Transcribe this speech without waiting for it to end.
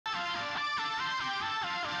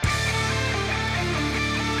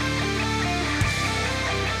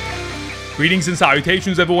Greetings and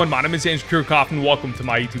salutations, everyone. My name is Kiorkof, and welcome to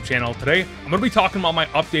my YouTube channel. Today, I'm going to be talking about my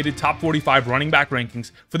updated top 45 running back rankings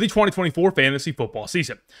for the 2024 fantasy football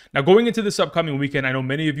season. Now, going into this upcoming weekend, I know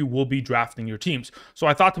many of you will be drafting your teams. So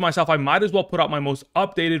I thought to myself, I might as well put out my most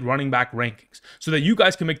updated running back rankings so that you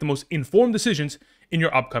guys can make the most informed decisions in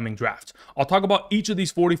your upcoming drafts. I'll talk about each of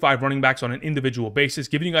these 45 running backs on an individual basis,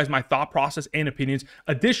 giving you guys my thought process and opinions.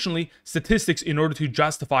 Additionally, statistics in order to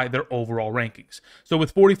justify their overall rankings. So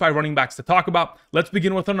with 45 running backs to talk about, let's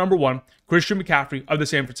begin with our number one, Christian McCaffrey of the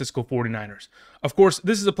San Francisco 49ers. Of course,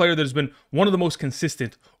 this is a player that has been one of the most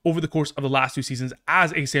consistent over the course of the last two seasons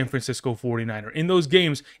as a San Francisco 49er. In those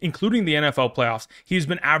games, including the NFL playoffs, he's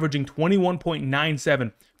been averaging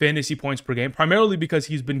 21.97 fantasy points per game, primarily because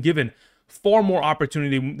he's been given far more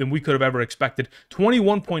opportunity than we could have ever expected.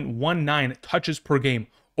 21.19 touches per game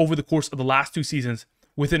over the course of the last two seasons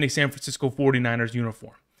within a San Francisco 49ers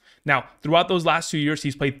uniform. Now, throughout those last 2 years,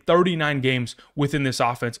 he's played 39 games within this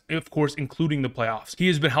offense, of course, including the playoffs. He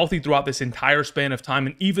has been healthy throughout this entire span of time,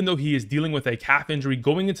 and even though he is dealing with a calf injury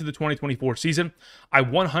going into the 2024 season, I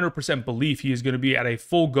 100% believe he is going to be at a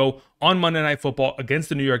full go on Monday Night Football against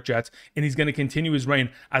the New York Jets, and he's going to continue his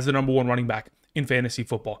reign as the number one running back in fantasy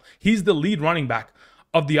football. He's the lead running back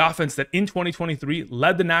of the offense that in 2023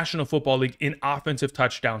 led the National Football League in offensive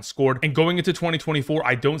touchdowns scored. And going into 2024,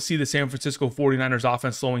 I don't see the San Francisco 49ers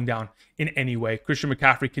offense slowing down in any way. Christian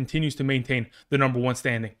McCaffrey continues to maintain the number one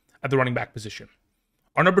standing at the running back position.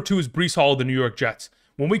 Our number two is Breece Hall of the New York Jets.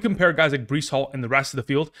 When we compare guys like Breece Hall and the rest of the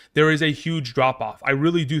field, there is a huge drop-off. I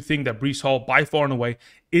really do think that Breece Hall, by far and away,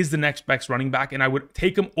 is the next best running back, and I would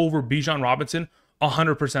take him over Bijan Robinson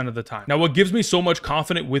 100% of the time. Now, what gives me so much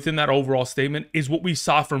confidence within that overall statement is what we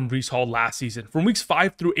saw from Breece Hall last season. From weeks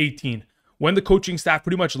 5 through 18, when the coaching staff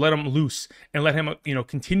pretty much let him loose and let him,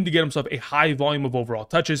 continue to get himself a high volume of overall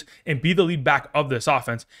touches and be the lead back of this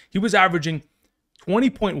offense, he was averaging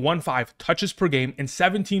 20.15 touches per game and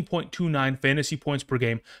 17.29 fantasy points per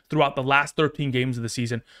game throughout the last 13 games of the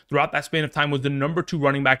season. Throughout that span of time, was the number two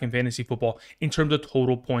running back in fantasy football in terms of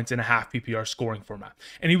total points and a half PPR scoring format.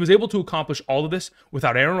 And he was able to accomplish all of this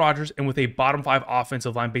without Aaron Rodgers and with a bottom five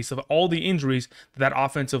offensive line based on all the injuries that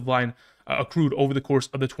offensive line accrued over the course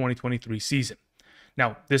of the 2023 season.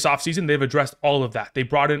 Now, this offseason, they've addressed all of that. They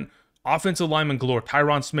brought in offensive lineman galore,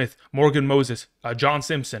 Tyron Smith, Morgan Moses, John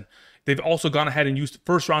Simpson. They've also gone ahead and used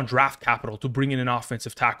first-round draft capital to bring in an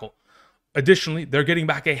offensive tackle. Additionally, they're getting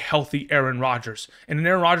back a healthy Aaron Rodgers, and an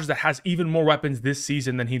Aaron Rodgers that has even more weapons this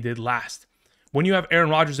season than he did last. When you have Aaron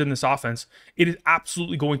Rodgers in this offense, it is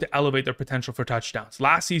absolutely going to elevate their potential for touchdowns.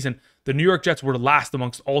 Last season, the New York Jets were last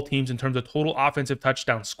amongst all teams in terms of total offensive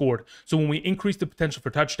touchdowns scored. So when we increase the potential for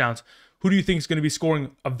touchdowns, who do you think is going to be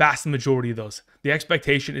scoring a vast majority of those? The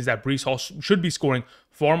expectation is that Breece Hall should be scoring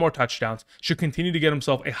far more touchdowns, should continue to get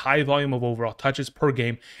himself a high volume of overall touches per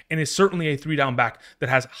game, and is certainly a three-down back that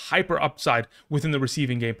has hyper upside within the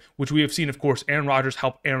receiving game, which we have seen, of course, Aaron Rodgers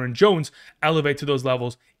help Aaron Jones elevate to those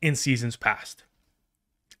levels in seasons past.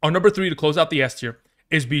 Our number three to close out the S tier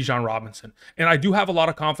is Bijan Robinson. And I do have a lot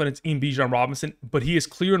of confidence in Bijan Robinson, but he is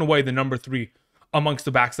clear and away the number three amongst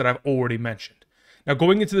the backs that I've already mentioned. Now,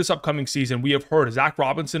 going into this upcoming season, we have heard Zach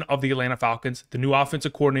Robinson of the Atlanta Falcons, the new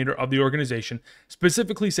offensive coordinator of the organization,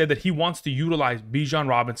 specifically said that he wants to utilize Bijan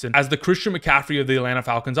Robinson as the Christian McCaffrey of the Atlanta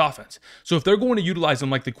Falcons offense. So if they're going to utilize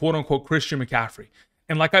him like the quote-unquote Christian McCaffrey,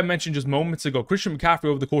 and like I mentioned just moments ago, Christian McCaffrey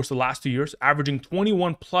over the course of the last 2 years, averaging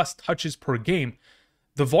 21 plus touches per game,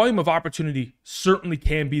 the volume of opportunity certainly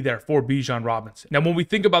can be there for Bijan Robinson. Now, when we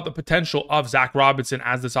think about the potential of Zach Robinson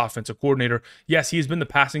as this offensive coordinator, yes, he has been the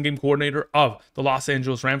passing game coordinator of the Los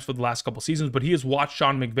Angeles Rams for the last couple seasons, but he has watched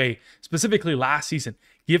Sean McVay, specifically last season,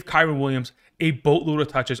 give Kyren Williams a boatload of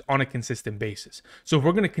touches on a consistent basis. So if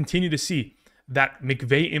we're going to continue to see that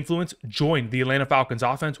McVay influence join the Atlanta Falcons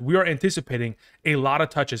offense, we are anticipating a lot of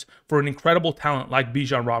touches for an incredible talent like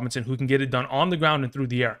Bijan Robinson, who can get it done on the ground and through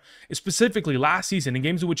the air. Specifically last season, in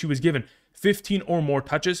games in which he was given 15 or more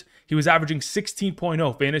touches, he was averaging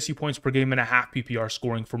 16.0 fantasy points per game and a half PPR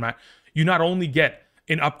scoring format. You not only get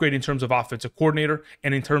an upgrade in terms of offensive coordinator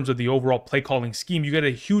and in terms of the overall play calling scheme, you get a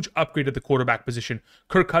huge upgrade at the quarterback position.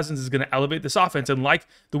 Kirk Cousins is going to elevate this offense, and like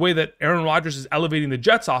the way that Aaron Rodgers is elevating the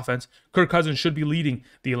Jets offense, Kirk Cousins should be leading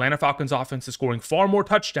the Atlanta Falcons offense to scoring far more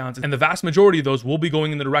touchdowns, and the vast majority of those will be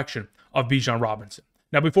going in the direction of Bijan Robinson.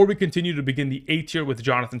 Now, before we continue to begin the A tier with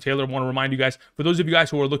Jonathan Taylor, I want to remind you guys, for those of you guys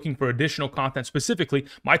who are looking for additional content, specifically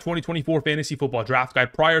my 2024 fantasy football draft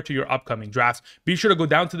guide prior to your upcoming drafts, be sure to go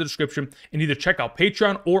down to the description and either check out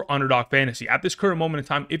Patreon or Underdog Fantasy. At this current moment in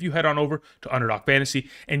time, if you head on over to Underdog Fantasy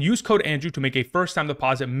and use code Andrew to make a first-time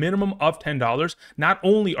deposit minimum of $10, not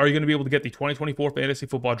only are you going to be able to get the 2024 fantasy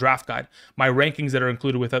football draft guide, my rankings that are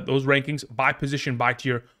included with it, those rankings by position, by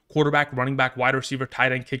tier, quarterback, running back, wide receiver,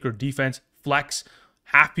 tight end, kicker, defense, flex,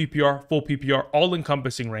 half PPR, full PPR,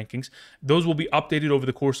 all-encompassing rankings. Those will be updated over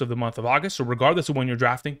the course of the month of August. So regardless of when you're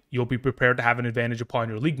drafting, you'll be prepared to have an advantage upon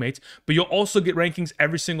your league mates. But you'll also get rankings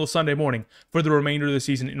every single Sunday morning for the remainder of the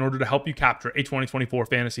season in order to help you capture a 2024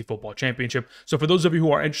 fantasy football championship. So for those of you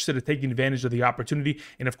who are interested in taking advantage of the opportunity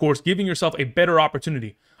and, of course, giving yourself a better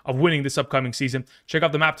opportunity of winning this upcoming season, check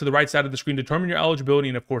out the map to the right side of the screen, determine your eligibility,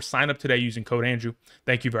 and of course, sign up today using code Andrew.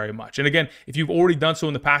 Thank you very much. And again, if you've already done so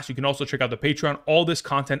in the past, you can also check out the Patreon. All this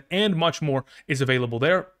content and much more is available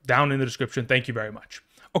there, down in the description. Thank you very much.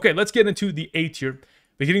 Okay, let's get into the A tier,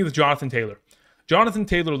 beginning with Jonathan Taylor. Jonathan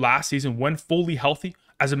Taylor last season, when fully healthy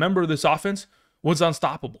as a member of this offense, was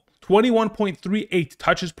unstoppable. 21.38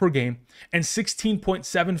 touches per game and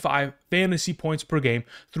 16.75 fantasy points per game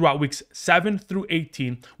throughout weeks 7 through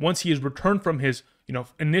 18 once he has returned from his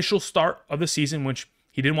initial start of the season, which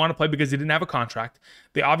he didn't want to play because he didn't have a contract.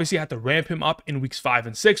 They obviously had to ramp him up in weeks 5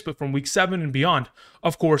 and 6, but from week 7 and beyond,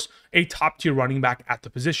 of course, a top-tier running back at the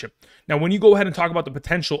position. Now, when you go ahead and talk about the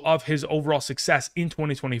potential of his overall success in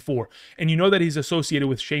 2024, and you know that he's associated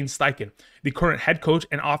with Shane Steichen, the current head coach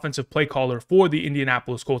and offensive play caller for the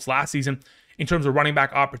Indianapolis Colts last season, in terms of running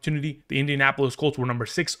back opportunity, the Indianapolis Colts were number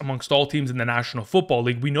 6 amongst all teams in the National Football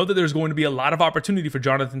League. We know that there's going to be a lot of opportunity for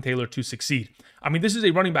Jonathan Taylor to succeed. I mean, this is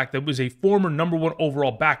a running back that was a former number 1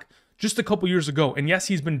 overall back just a couple years ago. And yes,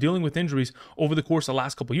 he's been dealing with injuries over the course of the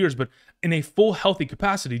last couple years, but in a full healthy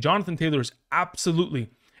capacity, Jonathan Taylor is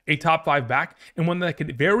absolutely a top 5 back and one that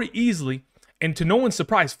could very easily, and to no one's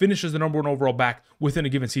surprise, finishes the number 1 overall back within a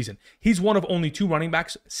given season. He's one of only 2 running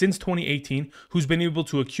backs since 2018 who's been able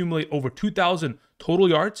to accumulate over 2,000 total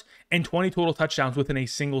yards and 20 total touchdowns within a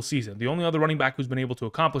single season. The only other running back who's been able to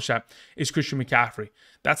accomplish that is Christian McCaffrey.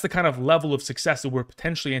 That's the kind of level of success that we're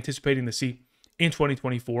potentially anticipating to see in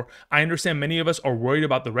 2024. I understand many of us are worried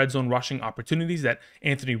about the red zone rushing opportunities that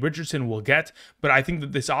Anthony Richardson will get, but I think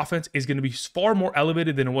that this offense is going to be far more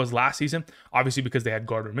elevated than it was last season, obviously because they had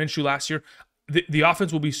Gardner Minshew last year. The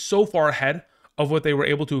offense will be so far ahead of what they were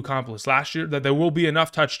able to accomplish last year that there will be enough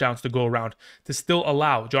touchdowns to go around to still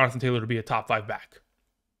allow Jonathan Taylor to be a top 5 back.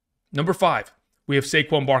 Number 5, we have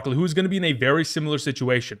Saquon Barkley, who is going to be in a very similar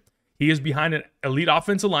situation. He is behind an elite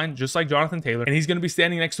offensive line, just like Jonathan Taylor, and he's going to be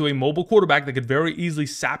standing next to a mobile quarterback that could very easily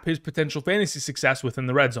sap his potential fantasy success within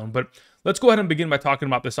the red zone. But let's go ahead and begin by talking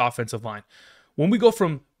about this offensive line. When we go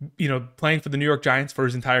from, playing for the New York Giants for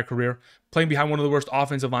his entire career, playing behind one of the worst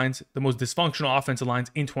offensive lines, the most dysfunctional offensive lines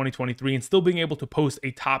in 2023, and still being able to post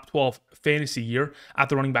a top 12 fantasy year at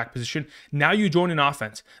the running back position, now you join an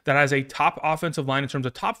offense that has a top offensive line in terms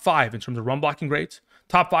of top 5 in terms of run blocking grades,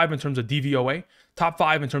 top 5 in terms of DVOA, top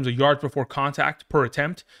 5 in terms of yards before contact per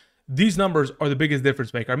attempt. These numbers are the biggest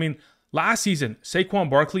difference maker. I mean, last season, Saquon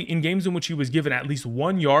Barkley, in games in which he was given at least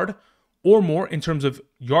 1 yard or more in terms of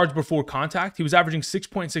yards before contact, he was averaging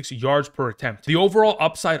 6.6 yards per attempt. The overall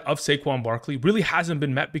upside of Saquon Barkley really hasn't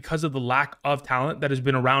been met because of the lack of talent that has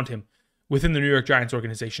been around him within the New York Giants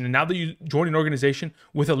organization. And now that you join an organization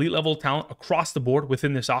with elite level talent across the board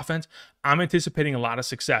within this offense, I'm anticipating a lot of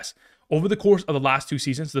success. Over the course of the last 2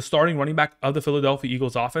 seasons, the starting running back of the Philadelphia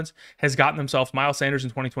Eagles offense has gotten themselves Miles Sanders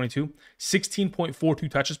in 2022,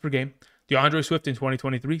 16.42 touches per game. DeAndre Swift in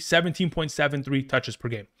 2023, 17.73 touches per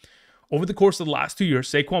game. Over the course of the last 2 years,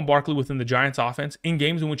 Saquon Barkley within the Giants offense, in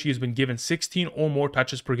games in which he has been given 16 or more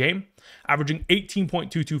touches per game, averaging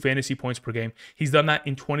 18.22 fantasy points per game. He's done that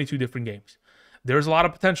in 22 different games. There's a lot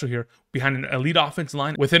of potential here behind an elite offensive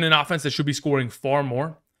line within an offense that should be scoring far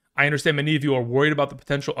more. I understand many of you are worried about the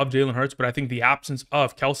potential of Jalen Hurts, but I think the absence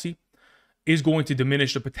of Kelsey is going to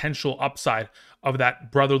diminish the potential upside of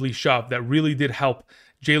that brotherly shove that really did help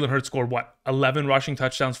Jalen Hurts score, 11 rushing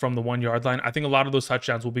touchdowns from the 1 yard line. I think a lot of those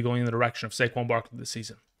touchdowns will be going in the direction of Saquon Barkley this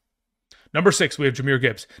season. Number 6, we have Jahmyr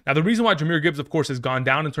Gibbs. Now, the reason why Jahmyr Gibbs, of course, has gone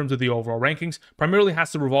down in terms of the overall rankings primarily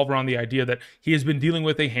has to revolve around the idea that he has been dealing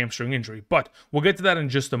with a hamstring injury. But we'll get to that in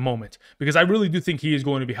just a moment, because I really do think he is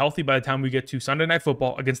going to be healthy by the time we get to Sunday Night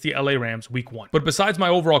Football against the LA Rams week 1. But besides my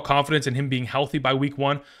overall confidence in him being healthy by week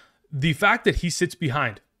 1, the fact that he sits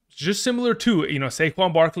behind, just similar to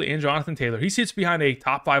Saquon Barkley and Jonathan Taylor, he sits behind a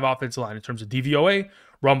top 5 offensive line in terms of DVOA,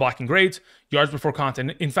 run blocking grades, yards before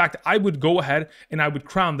contact. In fact, I would go ahead and I would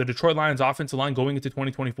crown the Detroit Lions offensive line going into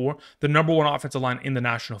 2024 the #1 offensive line in the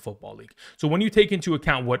National Football League. So when you take into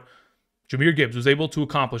account what Jahmyr Gibbs was able to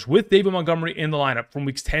accomplish with David Montgomery in the lineup from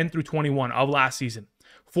weeks 10 through 21 of last season,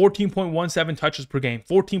 14.17 touches per game,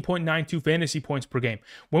 14.92 fantasy points per game.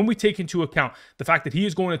 When we take into account the fact that he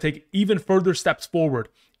is going to take even further steps forward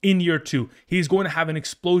in year 2, he's going to have an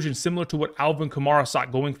explosion similar to what Alvin Kamara saw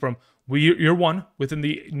going from year 1 within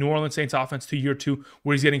the New Orleans Saints offense to year 2,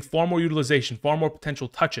 where he's getting far more utilization, far more potential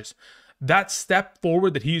touches. That step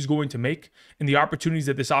forward that he is going to make and the opportunities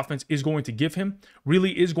that this offense is going to give him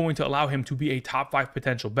really is going to allow him to be a top 5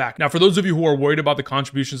 potential back. Now, for those of you who are worried about the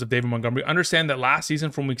contributions of David Montgomery, understand that last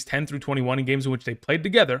season from weeks 10 through 21 in games in which they played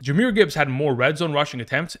together, Jahmyr Gibbs had more red zone rushing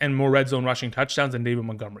attempts and more red zone rushing touchdowns than David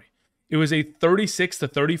Montgomery. It was a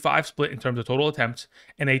 36-35 split in terms of total attempts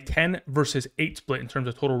and a 10 versus 8 split in terms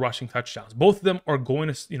of total rushing touchdowns. Both of them are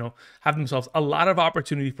going to, have themselves a lot of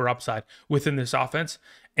opportunity for upside within this offense.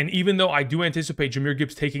 And even though I do anticipate Jahmyr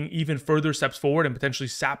Gibbs taking even further steps forward and potentially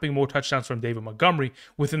sapping more touchdowns from David Montgomery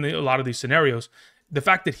within a lot of these scenarios, the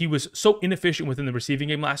fact that he was so inefficient within the receiving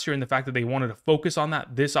game last year and the fact that they wanted to focus on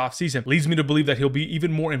that this offseason leads me to believe that he'll be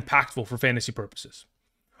even more impactful for fantasy purposes.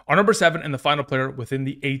 Our number 7 and the final player within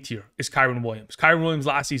the A tier is Kyren Williams. Kyren Williams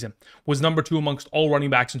last season was number 2 amongst all running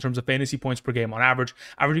backs in terms of fantasy points per game on average,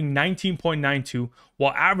 averaging 19.92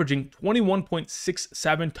 while averaging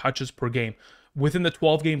 21.67 touches per game within the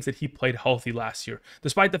 12 games that he played healthy last year.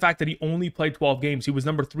 Despite the fact that he only played 12 games, he was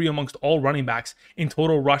number 3 amongst all running backs in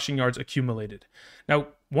total rushing yards accumulated. Now,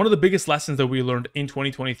 one of the biggest lessons that we learned in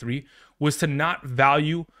 2023 was to not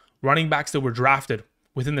value running backs that were drafted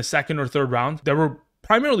within the 2nd or 3rd round that were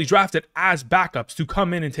primarily drafted as backups to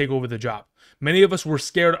come in and take over the job. Many of us were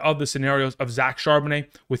scared of the scenarios of Zach Charbonnet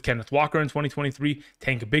with Kenneth Walker in 2023,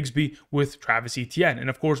 Tank Bigsby with Travis Etienne. And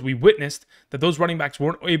of course, we witnessed that those running backs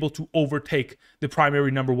weren't able to overtake the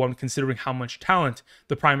primary #1 considering how much talent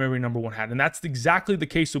the primary #1 had. And that's exactly the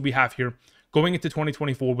case that we have here going into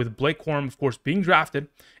 2024 with Blake Corum, of course, being drafted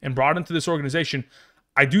and brought into this organization.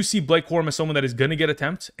 I do see Blake Corum as someone that is going to get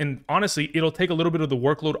attempts, and honestly, it'll take a little bit of the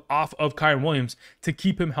workload off of Kyren Williams to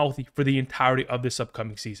keep him healthy for the entirety of this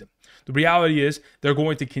upcoming season. The reality is they're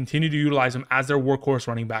going to continue to utilize him as their workhorse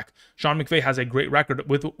running back. Sean McVay has a great record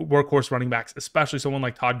with workhorse running backs, especially someone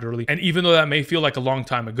like Todd Gurley. And even though that may feel like a long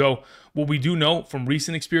time ago, what we do know from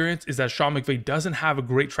recent experience is that Sean McVay doesn't have a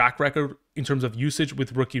great track record in terms of usage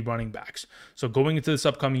with rookie running backs. So going into this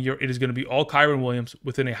upcoming year, it is going to be all Kyren Williams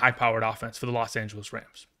within a high-powered offense for the Los Angeles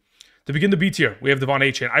Rams. To begin the B tier, we have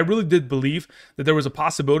Achane. I really did believe that there was a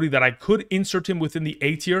possibility that I could insert him within the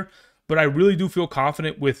A tier, but I really do feel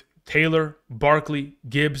confident with Taylor, Barkley,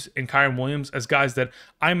 Gibbs, and Kyren Williams as guys that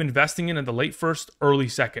I'm investing in the late 1st, early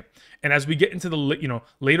 2nd. And as we get into the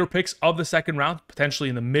later picks of the 2nd round, potentially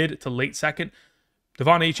in the mid to late 2nd,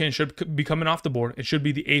 Achane should be coming off the board. It should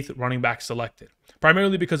be the 8th running back selected,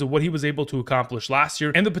 primarily because of what he was able to accomplish last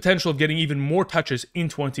year and the potential of getting even more touches in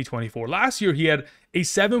 2024. Last year, he had a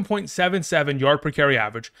 7.77 yard per carry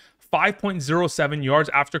average, 5.07 yards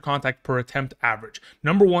after contact per attempt average.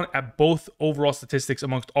 #1 at both overall statistics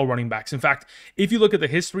amongst all running backs. In fact, if you look at the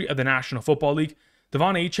history of the National Football League,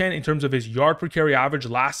 Achane, in terms of his yard per carry average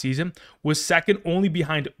last season, was 2nd only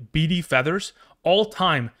behind B.D. Feathers all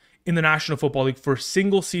time in the National Football League for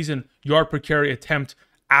single season yard per carry attempt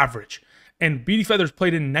average. And B.D. Feathers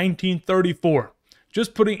played in 1934.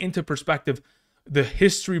 Just putting into perspective the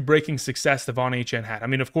history-breaking success Achane had. I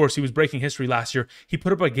mean, of course, he was breaking history last year. He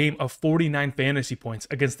put up a game of 49 fantasy points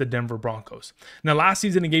against the Denver Broncos. Now, last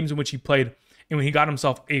season in games in which he played and when he got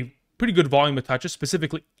himself a pretty good volume of touches,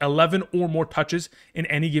 specifically 11 or more touches in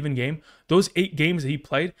any given game. Those 8 games that he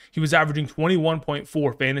played, he was averaging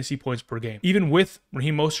 21.4 fantasy points per game. Even with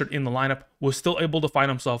Raheem Mostert in the lineup, was still able to find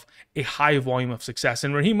himself a high volume of success.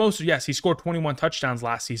 And Raheem Mostert, yes, he scored 21 touchdowns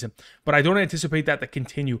last season, but I don't anticipate that to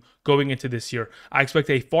continue going into this year. I expect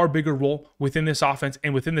a far bigger role within this offense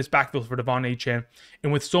and within this backfield for Achane,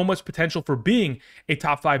 and with so much potential for being a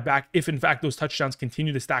top 5 back, if in fact those touchdowns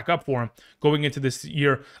continue to stack up for him going into this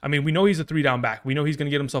year. I mean, we know he's a 3-down back. We know he's going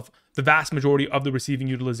to get himself the vast majority of the receiving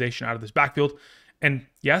utilization out of this backfield. And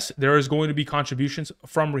yes, there is going to be contributions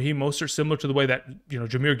from Raheem Mostert, similar to the way that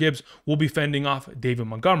Jahmyr Gibbs will be fending off David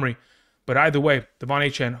Montgomery. But either way,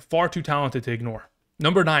 Achane, far too talented to ignore.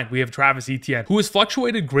 Number 9, we have Travis Etienne, who has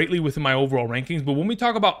fluctuated greatly within my overall rankings. But when we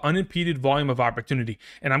talk about unimpeded volume of opportunity,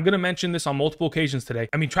 and I'm going to mention this on multiple occasions today,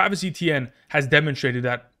 I mean, Travis Etienne has demonstrated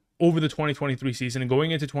that over the 2023 season, and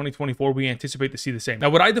going into 2024, we anticipate to see the same.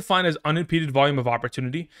 Now, what I define as unimpeded volume of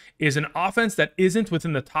opportunity is an offense that isn't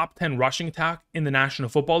within the top 10 rushing attack in the National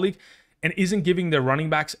Football League and isn't giving their running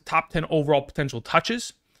backs top 10 overall potential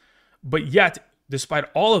touches. But yet, despite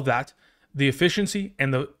all of that, the efficiency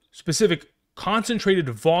and the specific concentrated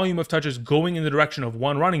volume of touches going in the direction of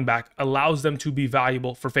one running back allows them to be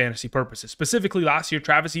valuable for fantasy purposes. Specifically, last year,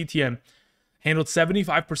 Travis Etienne handled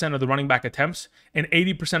 75% of the running back attempts and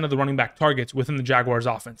 80% of the running back targets within the Jaguars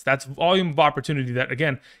offense. That's volume of opportunity that,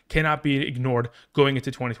 again, cannot be ignored going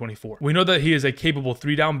into 2024. We know that he is a capable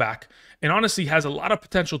 3-down back and honestly has a lot of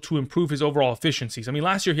potential to improve his overall efficiencies. I mean,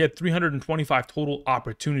 last year he had 325 total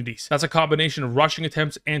opportunities. That's a combination of rushing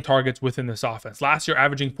attempts and targets within this offense. Last year,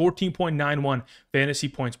 averaging 14.91 fantasy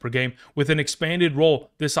points per game with an expanded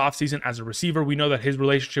role this offseason as a receiver. We know that his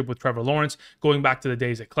relationship with Trevor Lawrence, going back to the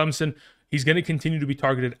days at Clemson, he's going to continue to be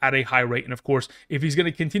targeted at a high rate. And of course, if he's going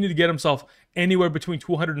to continue to get himself anywhere between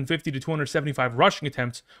 250 to 275 rushing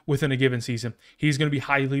attempts within a given season, he's going to be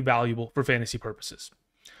highly valuable for fantasy purposes.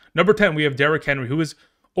 Number 10, we have Derrick Henry, who has,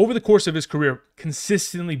 over the course of his career,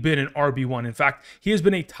 consistently been an RB1. In fact, he has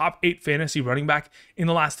been a top 8 fantasy running back in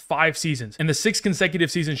the last 5 seasons, and the 6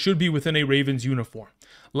 consecutive seasons should be within a Ravens uniform.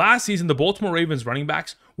 Last season, the Baltimore Ravens running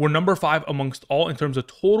backs were number 5 amongst all in terms of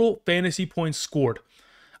total fantasy points scored.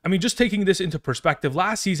 I mean, just taking this into perspective,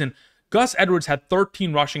 last season, Gus Edwards had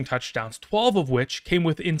 13 rushing touchdowns, 12 of which came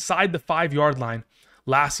with inside the 5-yard line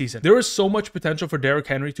last season. There is so much potential for Derrick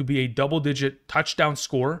Henry to be a double-digit touchdown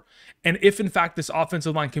scorer, and if in fact this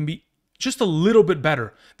offensive line can be just a little bit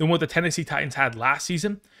better than what the Tennessee Titans had last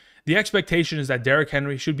season, the expectation is that Derrick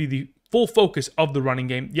Henry should be the full focus of the running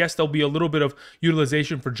game. Yes, there'll be a little bit of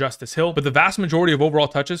utilization for Justice Hill, but the vast majority of overall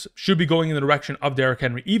touches should be going in the direction of Derrick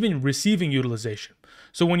Henry, even receiving utilization.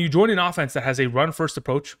 So when you join an offense that has a run-first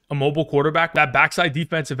approach, a mobile quarterback, that backside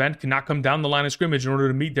defensive end cannot come down the line of scrimmage in order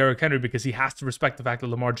to meet Derrick Henry because he has to respect the fact that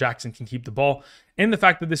Lamar Jackson can keep the ball, and the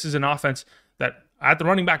fact that this is an offense that at the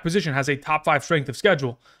running back position has a top 5 strength of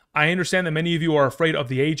schedule. I understand that many of you are afraid of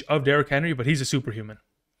the age of Derrick Henry, but he's a superhuman.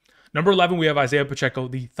 Number 11, we have Isiah Pacheco,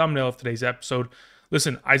 the thumbnail of today's episode.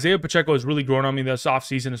 Listen, Isiah Pacheco has really grown on me this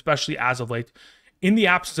offseason, especially as of late. In the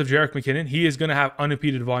absence of Jerick McKinnon, he is going to have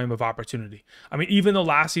unimpeded volume of opportunity. I mean, even though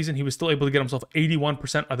last season he was still able to get himself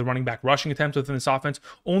 81% of the running back rushing attempts within this offense,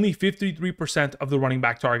 only 53% of the running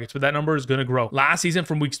back targets, but that number is going to grow. Last season,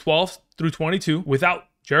 from weeks 12 through 22, without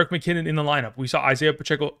Jerick McKinnon in the lineup, we saw Isiah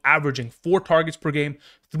Pacheco averaging 4 targets per game,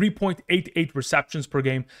 3.88 receptions per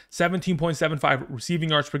game, 17.75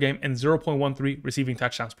 receiving yards per game, and 0.13 receiving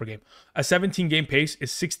touchdowns per game. A 17-game pace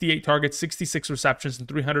is 68 targets, 66 receptions, and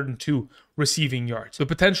 302 receiving yards. The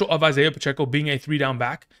potential of Isiah Pacheco being a 3-down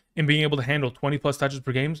back and being able to handle 20-plus touches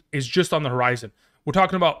per game is just on the horizon. We're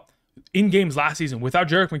talking about in games last season without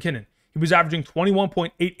Jerick McKinnon, he was averaging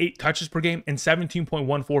 21.88 touches per game and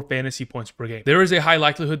 17.14 fantasy points per game. There is a high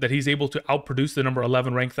likelihood that he's able to outproduce the number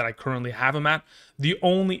 11 rank that I currently have him at. The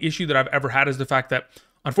only issue that I've ever had is the fact that,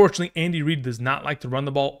 unfortunately, Andy Reid does not like to run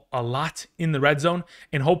the ball a lot in the red zone,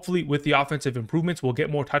 and hopefully with the offensive improvements, we'll get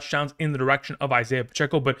more touchdowns in the direction of Isiah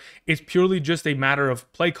Pacheco, but it's purely just a matter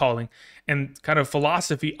of play calling and kind of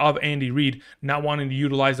philosophy of Andy Reid not wanting to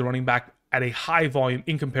utilize the running back at a high volume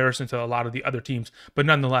in comparison to a lot of the other teams, but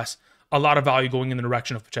nonetheless, a lot of value going in the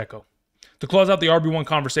direction of Pacheco. To close out the RB1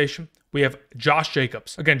 conversation, we have Josh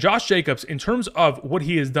Jacobs. Again, Josh Jacobs, in terms of what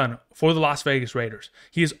he has done for the Las Vegas Raiders,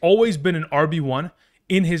 he has always been an RB1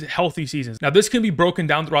 in his healthy seasons. Now, this can be broken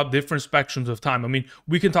down throughout different spectrums of time. I mean,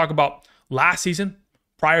 we can talk about last season,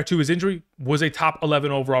 prior to his injury, was a top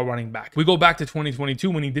 11 overall running back. We go back to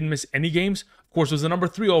 2022 when he didn't miss any games. Of course, was the number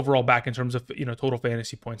 3 overall back in terms of total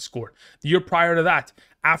fantasy points scored. The year prior to that,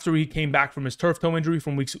 after he came back from his turf toe injury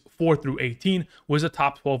from weeks 4 through 18, was a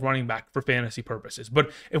top 12 running back for fantasy purposes.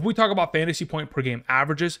 But if we talk about fantasy point per game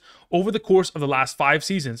averages, over the course of the last 5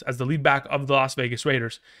 seasons as the lead back of the Las Vegas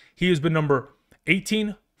Raiders, he has been number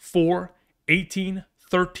 18, 4, 18,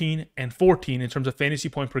 13, and 14 in terms of fantasy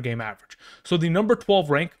point per game average. So the number 12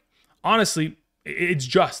 rank, honestly, it's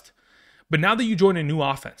just. But now that you join a new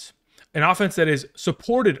offense, an offense that has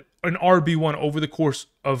supported an RB1 over the course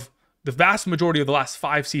of the vast majority of the last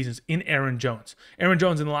 5 seasons in Aaron Jones. Aaron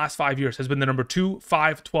Jones in the last 5 years has been the number 2,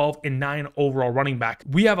 5, 12, and 9 overall running back.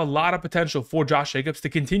 We have a lot of potential for Josh Jacobs to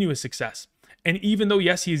continue his success. And even though,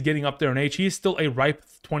 yes, he is getting up there in age, he is still a ripe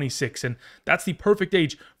 26. And that's the perfect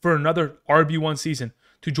age for another RB1 season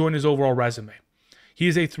to join his overall resume. He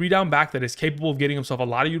is a 3-down back that is capable of getting himself a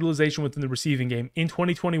lot of utilization within the receiving game in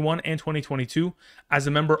 2021 and 2022 as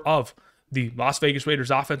a member of the Las Vegas Raiders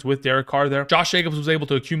offense with Derek Carr there. Josh Jacobs was able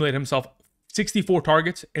to accumulate himself 64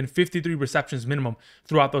 targets and 53 receptions minimum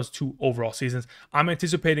throughout those 2 overall seasons. I'm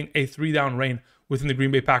anticipating a 3-down reign within the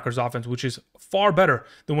Green Bay Packers offense, which is far better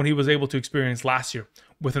than what he was able to experience last year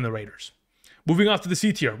within the Raiders. Moving off to the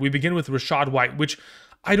C tier, we begin with Rachaad White, which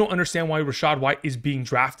I don't understand why Rachaad White is being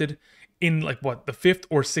drafted in the 5th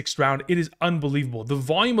or 6th round. It is unbelievable. The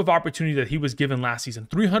volume of opportunity that he was given last season,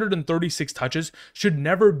 336 touches, should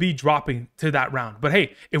never be dropping to that round. But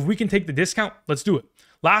hey, if we can take the discount, let's do it.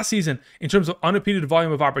 Last season, in terms of unimpeded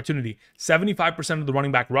volume of opportunity, 75% of the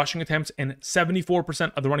running back rushing attempts and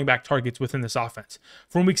 74% of the running back targets within this offense.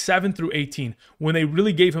 From week 7 through 18, when they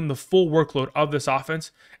really gave him the full workload of this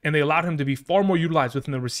offense and they allowed him to be far more utilized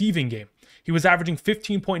within the receiving game, he was averaging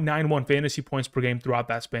 15.91 fantasy points per game throughout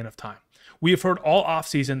that span of time. We have heard all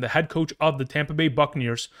offseason the head coach of the Tampa Bay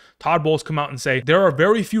Buccaneers, Todd Bowles, come out and say there are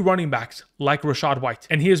very few running backs like Rachaad White.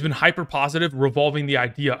 And he has been hyper positive, revolving the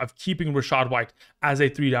idea of keeping Rachaad White as a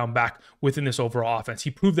 3-down back within this overall offense. He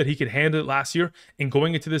proved that he could handle it last year, and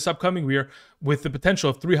going into this upcoming year with the potential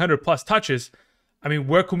of 300 plus touches, I mean,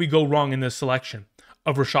 where can we go wrong in this selection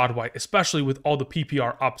of Rachaad White, especially with all the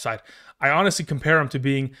PPR upside? I honestly compare him to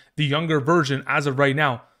being the younger version as of right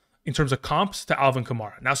now in terms of comps to Alvin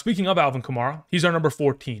Kamara. Now, speaking of Alvin Kamara, he's our number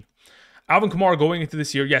 14. Alvin Kamara going into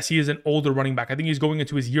this year, yes, he is an older running back. I think he's going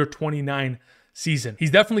into his year 29 season.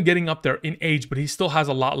 He's definitely getting up there in age, but he still has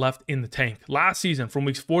a lot left in the tank. Last season, from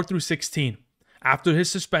weeks 4 through 16, after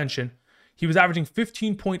his suspension, he was averaging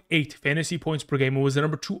 15.8 fantasy points per game and was the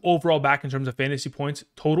number 2 overall back in terms of fantasy points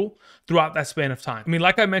total throughout that span of time. I mean,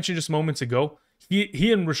 like I mentioned just moments ago,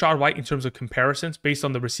 he and Rachaad White, in terms of comparisons based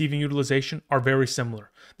on the receiving utilization, are very similar.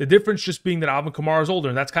 The difference just being that Alvin Kamara is older,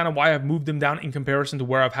 and that's kind of why I've moved him down in comparison to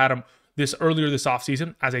where I've had him earlier this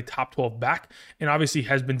offseason as a top 12 back, and obviously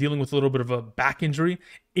has been dealing with a little bit of a back injury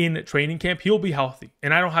in training camp. He'll be healthy,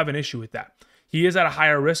 and I don't have an issue with that. He is at a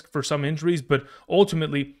higher risk for some injuries, but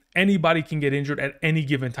ultimately, anybody can get injured at any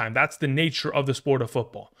given time. That's the nature of the sport of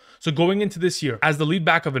football. So going into this year, as the lead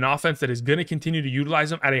back of an offense that is going to continue to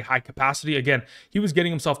utilize him at a high capacity, again, he was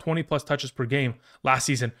getting himself 20 plus touches per game last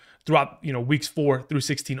season throughout weeks 4 through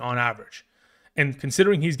 16 on average. And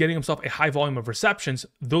considering he's getting himself a high volume of receptions,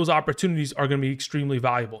 those opportunities are going to be extremely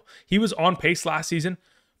valuable. He was on pace last season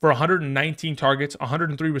for 119 targets,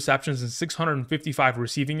 103 receptions, and 655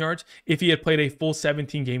 receiving yards if he had played a full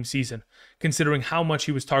 17-game season, considering how much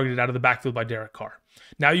he was targeted out of the backfield by Derek Carr.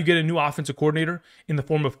 Now you get a new offensive coordinator in the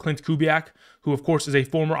form of Clint Kubiak, who of course is a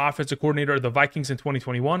former offensive coordinator of the Vikings in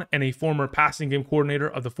 2021 and a former passing game coordinator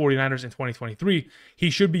of the 49ers in 2023. He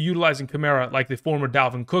should be utilizing Kamara like the former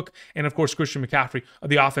Dalvin Cook and of course Christian McCaffrey of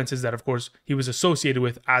the offenses that of course he was associated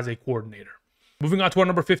with as a coordinator. Moving on to our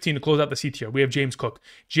number 15 to close out the C tier, we have James Cook.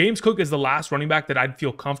 James Cook is the last running back that I'd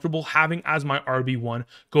feel comfortable having as my RB1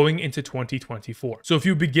 going into 2024. So if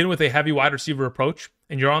you begin with a heavy wide receiver approach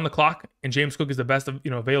and you're on the clock and James Cook is the best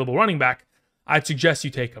available running back, I'd suggest you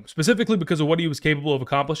take him, specifically because of what he was capable of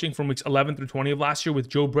accomplishing from weeks 11 through 20 of last year with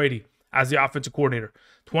Joe Brady as the offensive coordinator.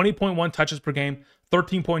 20.1 touches per game,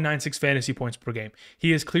 13.96 fantasy points per game.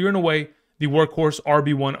 He is clearing away the workhorse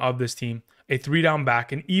RB1 of this team, a 3-down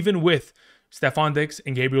back, and even with Stephon Diggs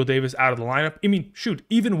and Gabriel Davis out of the lineup. I mean, shoot,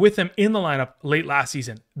 even with them in the lineup late last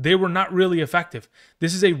season, they were not really effective.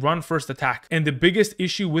 This is a run-first attack. And the biggest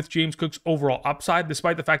issue with James Cook's overall upside,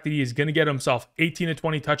 despite the fact that he is going to get himself 18 to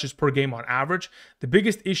 20 touches per game on average, the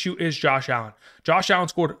biggest issue is Josh Allen. Josh Allen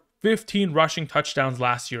scored 15 rushing touchdowns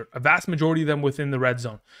last year, a vast majority of them within the red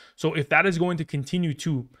zone. So if that is going to continue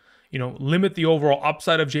to, limit the overall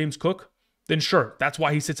upside of James Cook, then sure, that's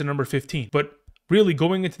why he sits at number 15. But really,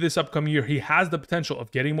 going into this upcoming year, he has the potential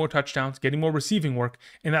of getting more touchdowns, getting more receiving work,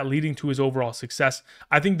 and that leading to his overall success.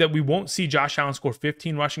 I think that we won't see Josh Allen score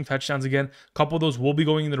 15 rushing touchdowns again. A couple of those will be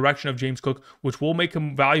going in the direction of James Cook, which will make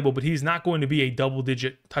him valuable, but he's not going to be a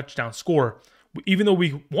double-digit touchdown scorer. Even though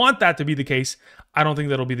we want that to be the case, I don't think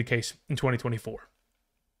that'll be the case in 2024.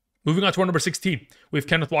 Moving on to our number 16, we have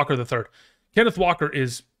Kenneth Walker III. Kenneth Walker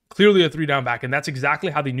is clearly a 3-down back, and that's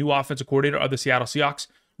exactly how the new offensive coordinator of the Seattle Seahawks,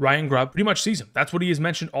 Ryan Grubb, pretty much sees him. That's what he has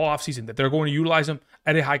mentioned all offseason, that they're going to utilize him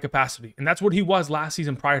at a high capacity. And that's what he was last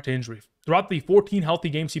season prior to injury. Throughout the 14 healthy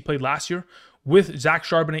games he played last year with Zach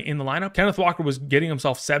Charbonnet in the lineup, Kenneth Walker was getting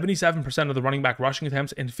himself 77% of the running back rushing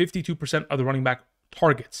attempts and 52% of the running back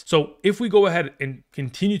targets. So if we go ahead and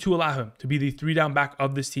continue to allow him to be the 3-down back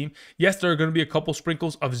of this team, yes, there are going to be a couple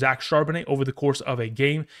sprinkles of Zach Charbonnet over the course of a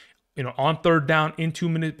game, on 3rd down in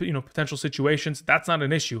 2-minute, potential situations. That's not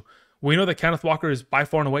an issue. We know that Kenneth Walker is by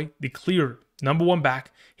far and away the clear number 1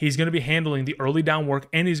 back. He's going to be handling the early down work,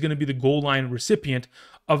 and he's going to be the goal line recipient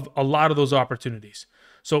of a lot of those opportunities.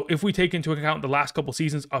 So if we take into account the last couple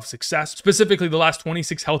seasons of success, specifically the last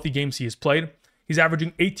 26 healthy games he has played, he's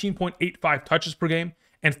averaging 18.85 touches per game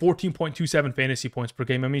and 14.27 fantasy points per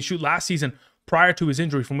game. I mean, shoot, last season, prior to his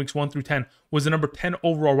injury from weeks 1 through 10, was the number 10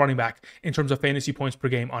 overall running back in terms of fantasy points per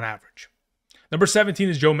game on average. Number 17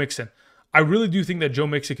 is Joe Mixon. I really do think that Joe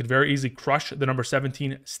Mixon could very easily crush the number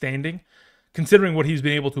 17 standing, considering what he's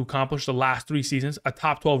been able to accomplish the last 3 seasons, a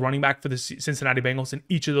top 12 running back for the Cincinnati Bengals in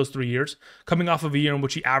each of those 3 years, coming off of a year in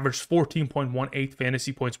which he averaged 14.18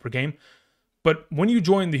 fantasy points per game. But when you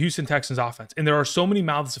join the Houston Texans offense, and there are so many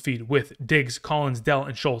mouths to feed with Diggs, Collins, Dell,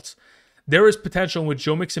 and Schultz, there is potential in which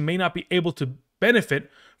Joe Mixon may not be able to benefit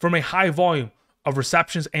from a high volume of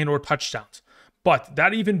receptions and or touchdowns. But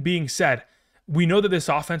that even being said, we know that this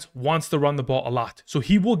offense wants to run the ball a lot. So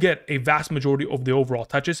he will get a vast majority of the overall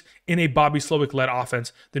touches in a Bobby Slowick-led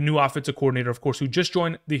offense, the new offensive coordinator, of course, who just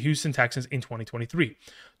joined the Houston Texans in 2023.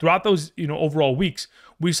 Throughout those, overall weeks,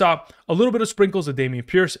 we saw a little bit of sprinkles of Dameon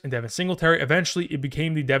Pierce and Devin Singletary. Eventually, it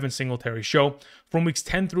became the Devin Singletary show. From weeks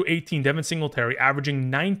 10 through 18, Devin Singletary averaging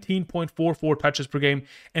 19.44 touches per game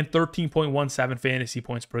and 13.17 fantasy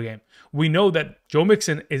points per game. We know that Joe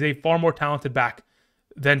Mixon is a far more talented back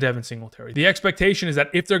than Devin Singletary. The expectation is that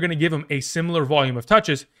if they're going to give him a similar volume of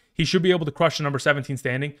touches, he should be able to crush the number 17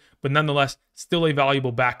 standing, but nonetheless, still a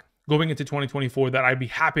valuable back going into 2024 that I'd be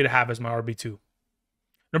happy to have as my RB2.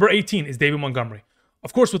 Number 18 is David Montgomery.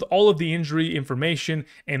 Of course, with all of the injury information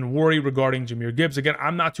and worry regarding Jahmyr Gibbs, again,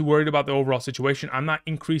 I'm not too worried about the overall situation. I'm not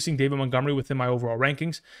increasing David Montgomery within my overall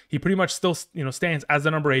rankings. He pretty much still, stands as the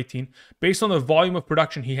number 18 based on the volume of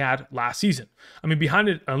production he had last season. I mean, behind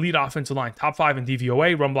an elite offensive line, top 5 in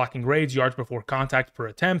DVOA, run blocking grades, yards before contact per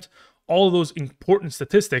attempt, all of those important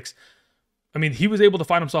statistics. I mean, he was able to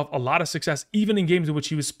find himself a lot of success even in games in which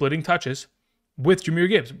he was splitting touches with Jahmyr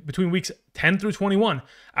Gibbs between weeks 10 through 21,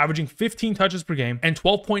 averaging 15 touches per game and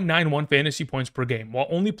 12.91 fantasy points per game, while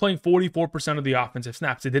only playing 44% of the offensive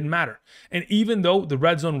snaps. It didn't matter. And even though the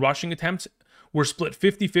red zone rushing attempts were split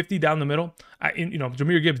 50-50 down the middle,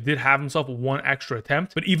 Jahmyr Gibbs did have himself one extra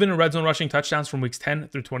attempt, but even in red zone rushing touchdowns from weeks 10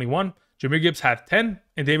 through 21, Jahmyr Gibbs had 10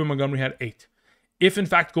 and David Montgomery had 8. If in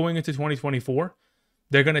fact going into 2024,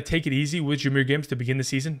 they're going to take it easy with Jahmyr Gibbs to begin the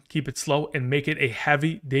season, keep it slow, and make it a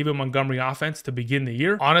heavy David Montgomery offense to begin the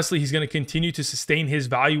year. Honestly, he's going to continue to sustain his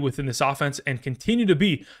value within this offense and continue to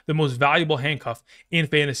be the most valuable handcuff in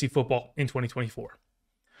fantasy football in 2024.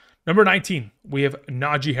 Number 19, we have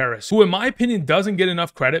Najee Harris, who in my opinion doesn't get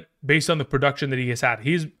enough credit based on the production that he has had.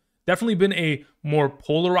 He's definitely been a more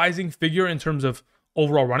polarizing figure in terms of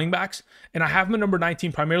overall running backs, and I have him at number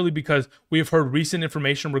 19 primarily because we have heard recent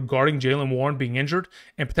information regarding Jaylen Warren being injured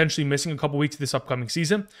and potentially missing a couple weeks this upcoming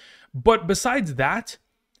season. But besides that,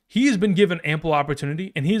 he has been given ample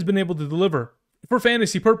opportunity and he has been able to deliver for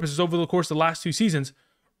fantasy purposes over the course of the last 2 seasons,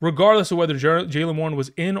 regardless of whether Jaylen Warren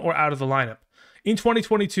was in or out of the lineup. In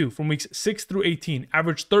 2022, from weeks 6 through 18,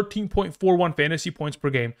 averaged 13.41 fantasy points per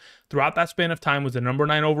game. Throughout that span of time was the number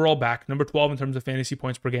 9 overall back, number 12 in terms of fantasy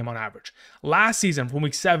points per game on average. Last season, from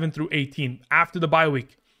week 7 through 18, after the bye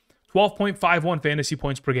week, 12.51 fantasy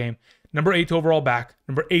points per game, number 8 overall back,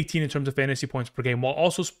 number 18 in terms of fantasy points per game, while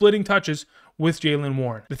also splitting touches with Jaylen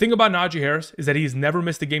Warren. The thing about Najee Harris is that he has never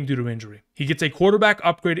missed a game due to injury. He gets a quarterback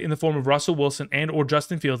upgrade in the form of Russell Wilson and or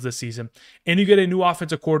Justin Fields this season, and you get a new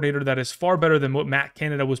offensive coordinator that is far better than what Matt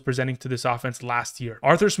Canada was presenting to this offense last year.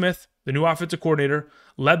 Arthur Smith, the new offensive coordinator,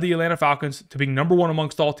 led the Atlanta Falcons to being number 1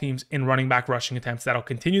 amongst all teams in running back rushing attempts. That'll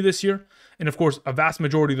continue this year, and of course, a vast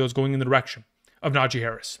majority of those going in the direction of Najee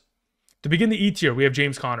Harris. To begin the E tier, we have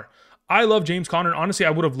James Conner. I love James Conner, and honestly,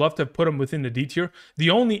 I would have loved to have put him within the D tier.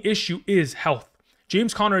 The only issue is health.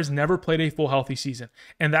 James Conner has never played a full healthy season,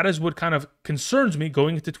 and that is what kind of concerns me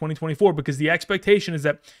going into 2024 because the expectation is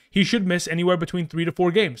that he should miss anywhere between 3 to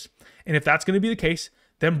 4 games. And if that's going to be the case,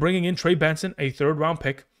 then bringing in Trey Benson, a 3rd-round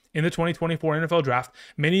pick in the 2024 NFL Draft,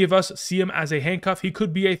 many of us see him as a handcuff. He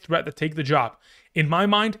could be a threat to take the job. In my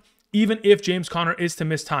mind, even if James Conner is to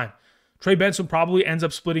miss time, Trey Benson probably ends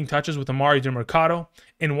up splitting touches with Amari DiMercato,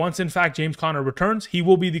 and once in fact James Conner returns, he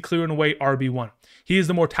will be the clear and away RB1. He is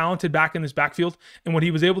the more talented back in this backfield, and what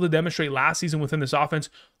he was able to demonstrate last season within this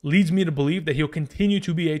offense leads me to believe that he'll continue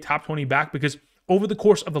to be a top 20 back because over the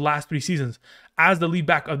course of the last 3 seasons, as the lead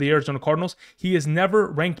back of the Arizona Cardinals, he has never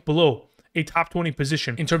ranked below a top 20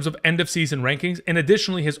 position in terms of end of season rankings, and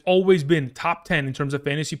additionally has always been top 10 in terms of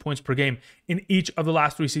fantasy points per game in each of the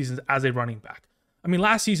last 3 seasons as a running back. I mean,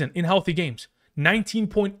 last season, in healthy games,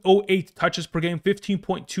 19.08 touches per game,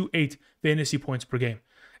 15.28 fantasy points per game.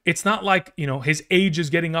 It's not like, his age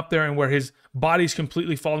is getting up there and where his body's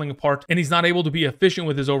completely falling apart and he's not able to be efficient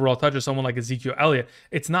with his overall touches, someone like Ezekiel Elliott.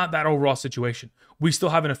 It's not that overall situation. We still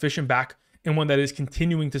have an efficient back and one that is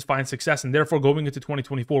continuing to find success, and therefore going into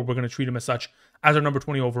 2024, we're going to treat him as such as our number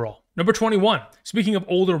 20 overall. Number 21, speaking of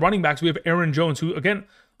older running backs, we have Aaron Jones, who, again,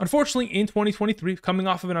 Unfortunately, in 2023, coming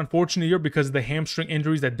off of an unfortunate year because of the hamstring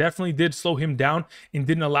injuries that definitely did slow him down and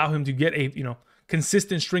didn't allow him to get a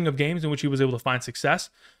consistent string of games in which he was able to find success.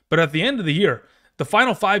 But at the end of the year, the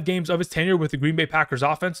final 5 games of his tenure with the Green Bay Packers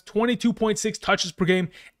offense, 22.6 touches per game,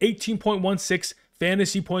 18.16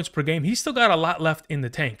 fantasy points per game. He's still got a lot left in the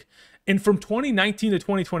tank. And from 2019 to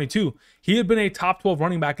 2022, he had been a top 12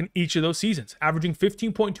 running back in each of those seasons, averaging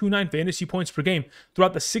 15.29 fantasy points per game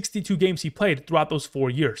throughout the 62 games he played throughout those 4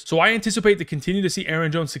 years. So I anticipate to continue to see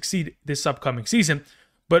Aaron Jones succeed this upcoming season.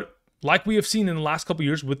 But like we have seen in the last couple of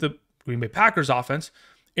years with the Green Bay Packers offense,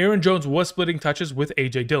 Aaron Jones was splitting touches with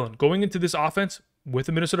A.J. Dillon. Going into this offense with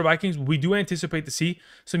the Minnesota Vikings, we do anticipate to see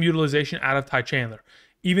some utilization out of Ty Chandler.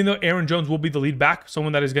 Even though Aaron Jones will be the lead back,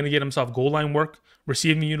 someone that is going to get himself goal line work,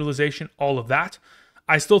 receiving utilization, all of that,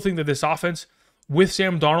 I still think that this offense, with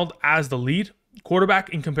Sam Darnold as the lead quarterback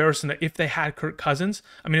in comparison to if they had Kirk Cousins,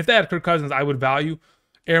 if they had Kirk Cousins, I would value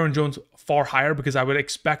Aaron Jones far higher because I would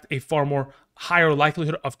expect a far more higher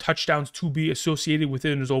likelihood of touchdowns to be associated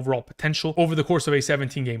within his overall potential over the course of a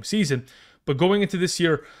 17-game season. But going into this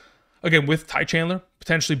year, again, with Ty Chandler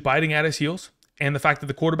potentially biting at his heels, and the fact that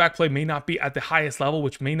the quarterback play may not be at the highest level,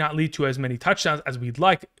 which may not lead to as many touchdowns as we'd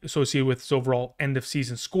like associated with his overall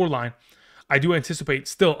end-of-season scoreline, I do anticipate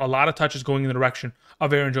still a lot of touches going in the direction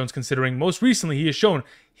of Aaron Jones, considering most recently he has shown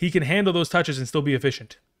he can handle those touches and still be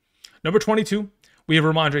efficient. Number 22, we have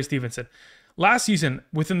Ramondre Stevenson. Last season,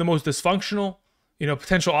 within the most dysfunctional,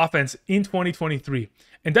 potential offense in 2023,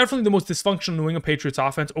 and definitely the most dysfunctional New England Patriots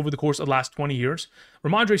offense over the course of the last 20 years,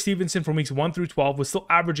 Ramondre Stevenson from weeks 1 through 12 was still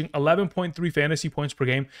averaging 11.3 fantasy points per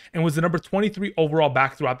game and was the number 23 overall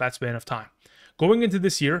back throughout that span of time. Going into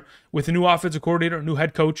this year with a new offensive coordinator, new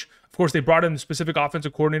head coach, of course, they brought in the specific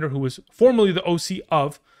offensive coordinator who was formerly the OC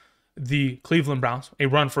of the Cleveland Browns, a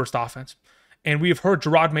run-first offense. And we have heard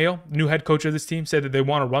Gerard Mayo, new head coach of this team, say that they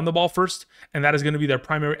want to run the ball first, and that is going to be their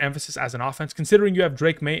primary emphasis as an offense. Considering you have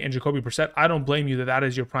Drake May and Jacoby Brissett, I don't blame you that that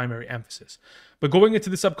is your primary emphasis. But going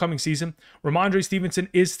into this upcoming season, Ramondre Stevenson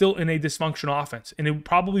is still in a dysfunctional offense, and it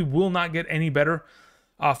probably will not get any better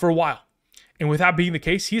for a while. And with that being the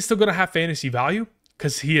case, he is still going to have fantasy value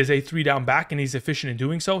because he is a 3-down back and he's efficient in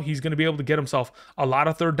doing so. He's going to be able to get himself a lot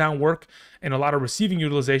of 3rd down work and a lot of receiving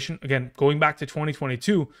utilization. Again, going back to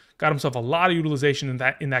 2022, got himself a lot of utilization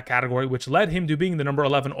in that category, which led him to being the number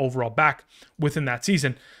 11 overall back within that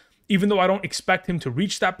season. Even though I don't expect him to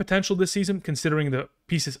reach that potential this season, considering the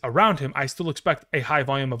pieces around him, I still expect a high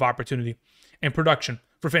volume of opportunity and production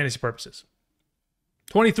for fantasy purposes.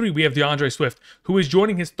 23, we have DeAndre Swift, who is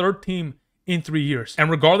joining his 3rd team in 3 years, and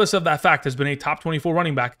regardless of that fact, has been a top 24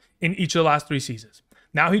 running back in each of the last 3 seasons.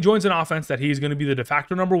 Now he joins an offense that he is going to be the de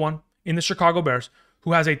facto number 1 in the Chicago Bears,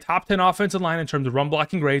 who has a top 10 offensive line in terms of run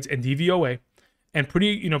blocking grades and DVOA, and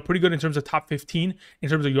pretty good in terms of top 15 in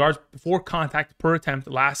terms of yards before contact per attempt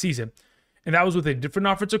last season. And that was with a different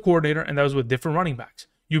offensive coordinator, and that was with different running backs.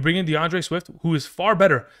 You bring in DeAndre Swift, who is far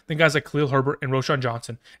better than guys like Khalil Herbert and Roschon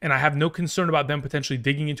Johnson, and I have no concern about them potentially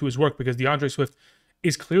digging into his work because DeAndre Swift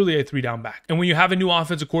is clearly a 3-down back. And when you have a new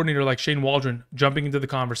offensive coordinator like Shane Waldron jumping into the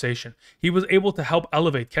conversation, he was able to help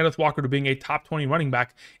elevate Kenneth Walker to being a top 20 running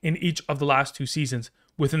back in each of the last 2 seasons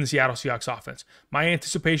within the Seattle Seahawks offense. My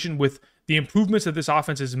anticipation with the improvements that this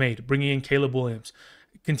offense has made, bringing in Caleb Williams,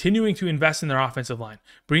 continuing to invest in their offensive line,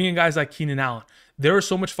 bringing in guys like Keenan Allen, there is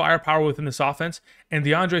so much firepower within this offense, and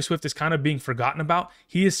DeAndre Swift is kind of being forgotten about.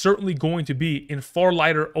 He is certainly going to be in far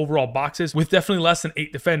lighter overall boxes with definitely less than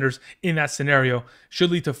 8 defenders in that scenario.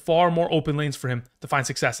 Should lead to far more open lanes for him to find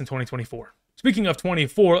success in 2024. Speaking of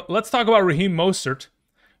 24, let's talk about Raheem Mostert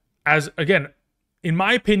as, again, in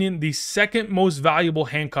my opinion, the 2nd most valuable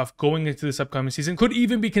handcuff going into this upcoming season. Could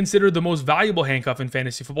even be considered the most valuable handcuff in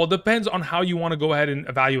fantasy football. Depends on how you want to go ahead and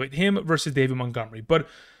evaluate him versus David Montgomery. But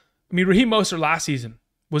Raheem Mostert last season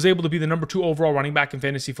was able to be the number 2 overall running back in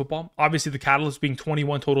fantasy football. Obviously, the catalyst being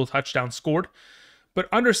 21 total touchdowns scored. But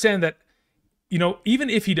understand that, even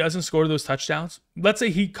if he doesn't score those touchdowns, let's say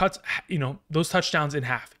he cuts, those touchdowns in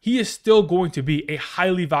half, he is still going to be a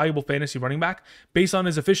highly valuable fantasy running back based on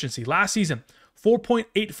his efficiency. Last season,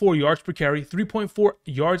 4.84 yards per carry, 3.4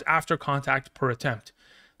 yards after contact per attempt.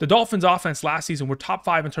 The Dolphins offense last season were top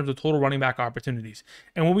 5 in terms of total running back opportunities.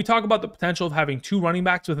 And when we talk about the potential of having 2 running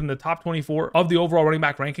backs within the top 24 of the overall running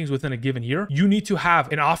back rankings within a given year, you need to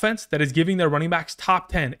have an offense that is giving their running backs top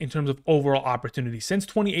 10 in terms of overall opportunities. Since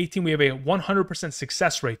 2018, we have a 100%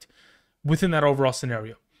 success rate within that overall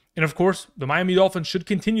scenario. And of course, the Miami Dolphins should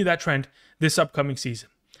continue that trend this upcoming season.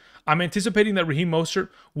 I'm anticipating that Raheem Mostert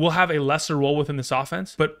will have a lesser role within this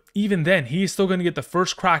offense, but even then, he is still going to get the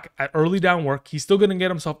first crack at early down work. He's still going to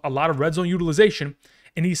get himself a lot of red zone utilization,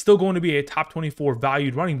 and he's still going to be a top 24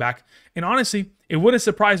 valued running back. And honestly, it wouldn't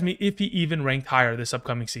surprise me if he even ranked higher this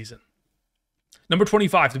upcoming season. Number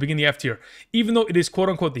 25 to begin the F tier. Even though it is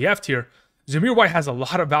quote-unquote the F tier, Jahmyr White has a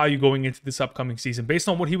lot of value going into this upcoming season based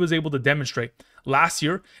on what he was able to demonstrate last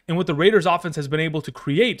year and what the Raiders offense has been able to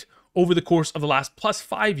create over the course of the last plus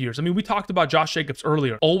 5 years. I mean, we talked about Josh Jacobs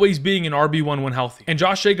earlier, always being an RB1 when healthy. And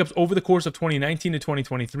Josh Jacobs over the course of 2019 to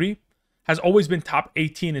 2023 has always been top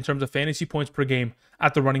 18 in terms of fantasy points per game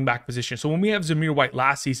at the running back position. So when we have Jahmyr White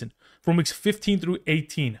last season, from weeks 15 through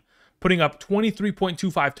 18, putting up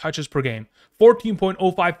 23.25 touches per game,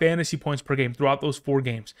 14.05 fantasy points per game throughout those 4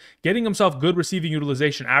 games, getting himself good receiving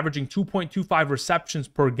utilization, averaging 2.25 receptions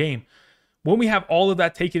per game. When we have all of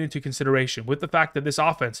that taken into consideration with the fact that this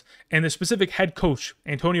offense and the specific head coach,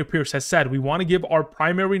 Antonio Pierce, has said we want to give our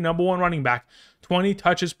primary number 1 running back 20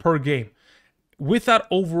 touches per game, with that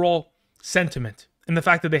overall sentiment and the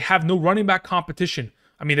fact that they have no running back competition.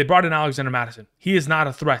 I mean, they brought in Alexander Mattison. He is not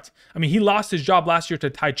a threat. I mean, he lost his job last year to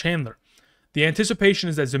Ty Chandler. The anticipation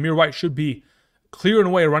is that Jahmyr White should be clear and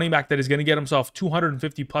away a running back that is going to get himself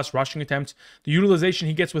 250 plus rushing attempts. The utilization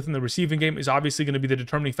he gets within the receiving game is obviously going to be the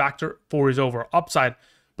determining factor for his overall upside,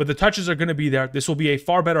 but the touches are going to be there. This will be a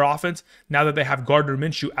far better offense now that they have Gardner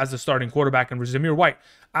Minshew as the starting quarterback, and Jahmyr White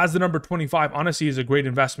as the number 25 honestly is a great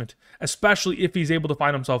investment, especially if he's able to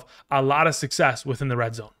find himself a lot of success within the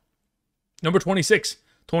red zone. Number 26,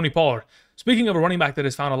 Tony Pollard. Speaking of a running back that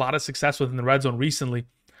has found a lot of success within the red zone recently,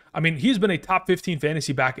 I mean, he's been a top 15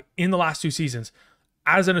 fantasy back in the last 2 seasons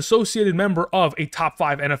as an associated member of a top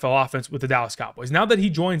 5 NFL offense with the Dallas Cowboys. Now that he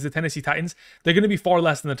joins the Tennessee Titans, they're going to be far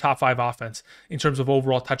less than the top 5 offense in terms of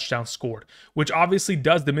overall touchdowns scored, which obviously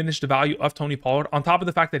does diminish the value of Tony Pollard, on top of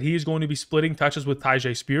the fact that he is going to be splitting touches with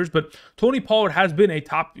Tyjae Spears. But Tony Pollard has been a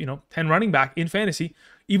top 10 running back in fantasy,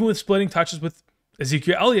 even with splitting touches with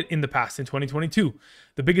Ezekiel Elliott in the past in 2022.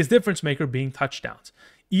 The biggest difference maker being touchdowns.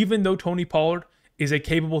 Even though Tony Pollard is a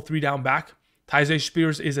capable 3-down back, Tyjae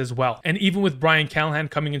Spears is as well. And even with Brian Callahan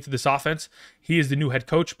coming into this offense, he is the new head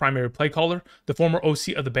coach, primary play caller. The former OC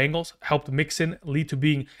of the Bengals helped Mixon lead to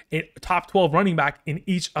being a top 12 running back in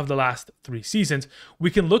each of the last 3 seasons.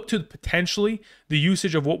 We can look to potentially the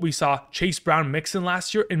usage of what we saw Chase Brown Mixon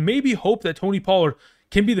last year and maybe hope that Tony Pollard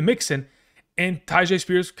can be the Mixon and Tyjae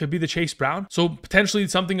Spears could be the Chase Brown. So potentially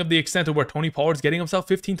something of the extent of where Tony Pollard's getting himself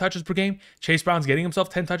 15 touches per game, Chase Brown's getting himself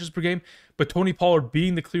 10 touches per game, but Tony Pollard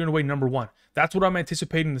being the clear and away number 1. That's what I'm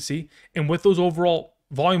anticipating to see. And with those overall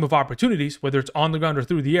volume of opportunities, whether it's on the ground or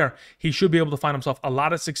through the air, he should be able to find himself a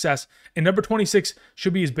lot of success. And number 26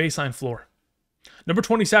 should be his baseline floor. Number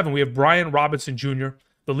 27, we have Bijan Robinson Jr.,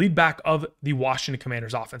 the lead back of the Washington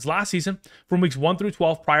Commanders offense. Last season, from weeks 1 through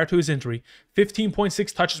 12 prior to his injury,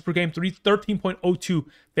 15.6 touches per game, 13.02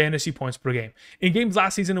 fantasy points per game. In games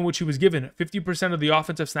last season in which he was given 50% of the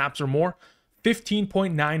offensive snaps or more,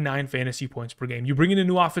 15.99 fantasy points per game. You bring in a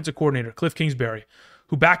new offensive coordinator, Cliff Kingsbury,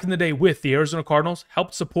 who back in the day with the Arizona Cardinals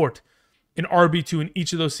helped support an RB2 in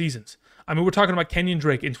each of those seasons. I mean, we're talking about Kenyon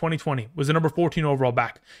Drake in 2020, was the number 14 overall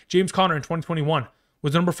back. James Conner in 2021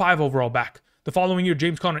 was the number 5 overall back. The following year,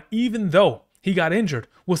 James Conner, even though he got injured,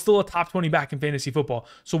 was still a top 20 back in fantasy football.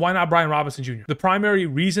 So why not Bijan Robinson Jr.? The primary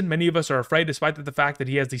reason many of us are afraid, despite the fact that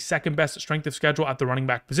he has the second best strength of schedule at the running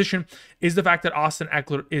back position, is the fact that Austin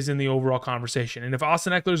Eckler is in the overall conversation. And if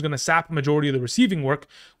Austin Eckler is going to sap a majority of the receiving work,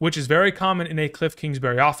 which is very common in a Cliff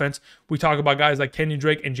Kingsbury offense, we talk about guys like Kenyon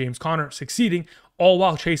Drake and James Conner succeeding, all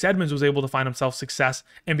while Chase Edmonds was able to find himself success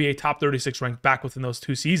and be a top 36 ranked back within those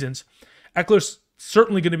 2 seasons. Eckler's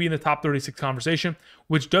certainly going to be in the top 36 conversation,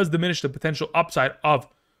 which does diminish the potential upside of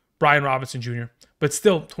Bijan Robinson Jr. But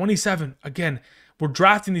still, 27, again, we're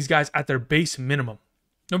drafting these guys at their base minimum.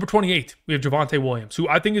 Number 28, we have Javonte Williams, who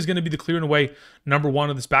I think is going to be the clear and away number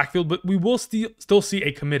 1 of this backfield, but we will still see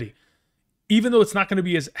a committee. Even though it's not going to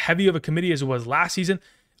be as heavy of a committee as it was last season,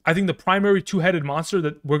 I think the primary 2-headed monster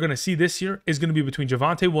that we're going to see this year is going to be between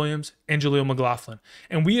Javonte Williams and Jaleel McLaughlin.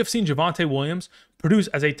 And we have seen Javonte Williams produce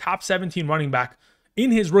as a top 17 running back in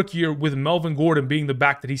his rookie year, with Melvin Gordon being the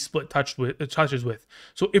back that he split touches with.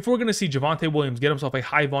 So if we're going to see Javonte Williams get himself a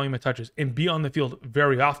high volume of touches and be on the field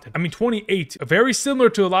very often, I mean, 28, very similar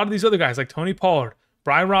to a lot of these other guys like Tony Pollard,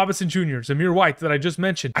 Bijan Robinson Jr., Jahmyr White that I just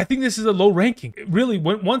mentioned. I think this is a low ranking. Really,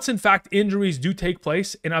 once in fact injuries do take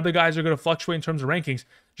place and other guys are going to fluctuate in terms of rankings,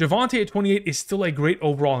 Javonte at 28 is still a great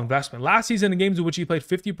overall investment. Last season in games in which he played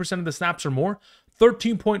 50% of the snaps or more,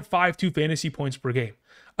 13.52 fantasy points per game.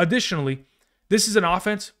 Additionally, this is an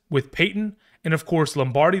offense with Peyton and, of course,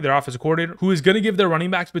 Lombardi, their offensive coordinator, who is going to give their running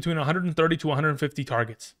backs between 130 to 150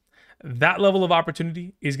 targets. That level of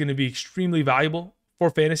opportunity is going to be extremely valuable for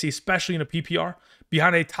fantasy, especially in a PPR,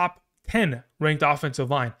 behind a top 10 ranked offensive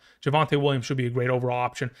line, Javonte Williams should be a great overall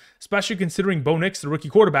option, especially considering Bo Nix, the rookie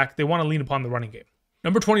quarterback, they want to lean upon the running game.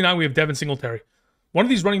 Number 29, we have Devin Singletary. One of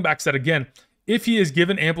these running backs that, again, if he is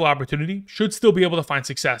given ample opportunity, should still be able to find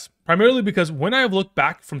success. Primarily because when I have looked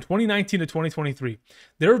back from 2019 to 2023,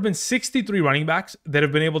 there have been 63 running backs that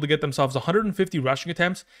have been able to get themselves 150 rushing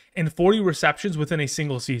attempts and 40 receptions within a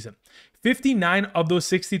single season. 59 of those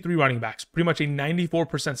 63 running backs, pretty much a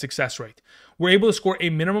 94% success rate, were able to score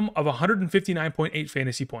a minimum of 159.8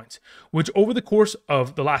 fantasy points, which over the course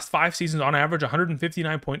of the last 5 seasons on average,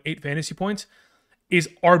 159.8 fantasy points is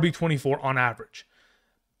RB24 on average.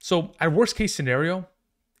 So at worst case scenario,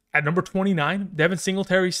 at number 29, Devin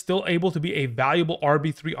Singletary is still able to be a valuable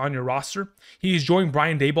RB3 on your roster. He is joining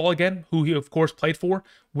Brian Daboll again, who he of course played for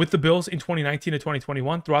with the Bills in 2019 to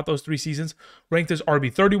 2021 throughout those 3 seasons, ranked as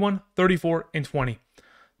RB31, 34, and 20.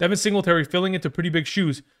 Devin Singletary, filling into pretty big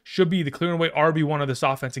shoes, should be the clear and away RB1 of this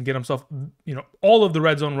offense and get himself, all of the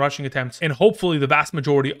red zone rushing attempts and hopefully the vast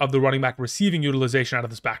majority of the running back receiving utilization out of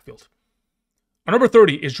this backfield. Our number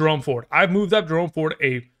 30 is Jerome Ford. I've moved up Jerome Ford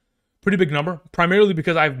a pretty big number, primarily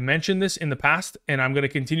because I've mentioned this in the past, and I'm going to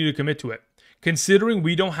continue to commit to it. Considering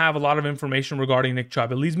we don't have a lot of information regarding Nick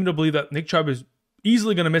Chubb, it leads me to believe that Nick Chubb is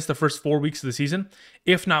easily going to miss the first 4 weeks of the season,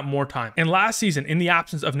 if not more time. And last season, in the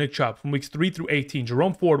absence of Nick Chubb, from weeks 3 through 18,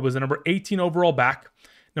 Jerome Ford was the number 18 overall back,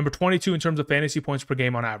 number 22 in terms of fantasy points per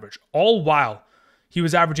game on average, all while he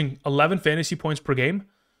was averaging 11 fantasy points per game,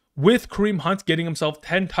 with Kareem Hunt getting himself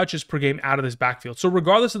 10 touches per game out of this backfield. So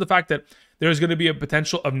regardless of the fact that there's going to be a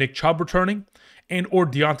potential of Nick Chubb returning and or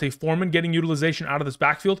Deontay Foreman getting utilization out of this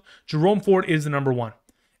backfield, Jerome Ford is the number 1.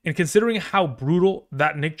 And considering how brutal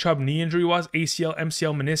that Nick Chubb knee injury was, ACL,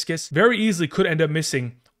 MCL, meniscus, very easily could end up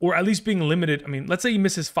missing or at least being limited. I mean, let's say he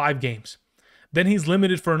misses 5 games. Then he's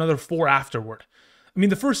limited for another 4 afterward. I mean,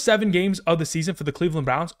 the first 7 games of the season for the Cleveland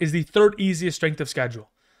Browns is the 3rd easiest strength of schedule.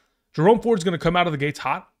 Jerome Ford's going to come out of the gates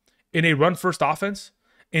hot in a run-first offense,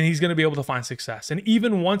 and he's going to be able to find success. And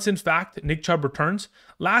even once, in fact, Nick Chubb returns,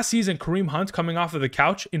 last season, Kareem Hunt, coming off of the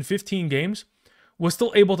couch in 15 games, was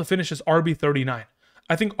still able to finish as RB39.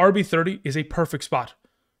 I think RB30 is a perfect spot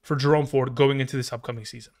for Jerome Ford going into this upcoming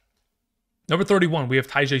season. Number 31, we have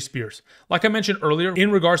Tyjae Spears. Like I mentioned earlier, in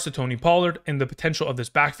regards to Tony Pollard and the potential of this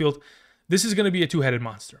backfield, this is going to be a 2-headed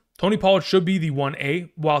monster. Tony Pollard should be the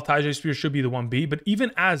 1A, while Tyjae Spears should be the 1B. But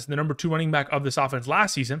even as the number 2 running back of this offense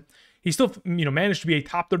last season, he still managed to be a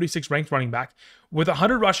top 36 ranked running back with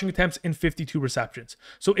 100 rushing attempts and 52 receptions.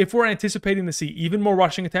 So if we're anticipating to see even more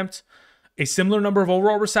rushing attempts, a similar number of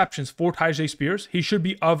overall receptions for Tyjae Spears, he should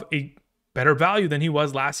be of a better value than he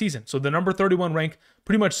was last season. So the number 31 rank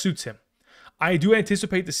pretty much suits him. I do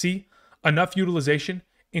anticipate to see enough utilization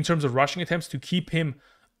in terms of rushing attempts to keep him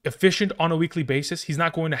efficient on a weekly basis. He's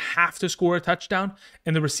not going to have to score a touchdown,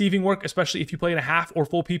 and the receiving work, especially if you play in a half or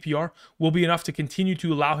full PPR, will be enough to continue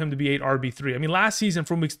to allow him to be 8 RB3. I mean, last season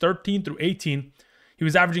from weeks 13 through 18, he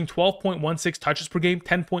was averaging 12.16 touches per game,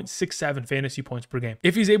 10.67 fantasy points per game.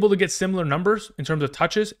 If he's able to get similar numbers in terms of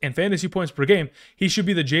touches and fantasy points per game, he should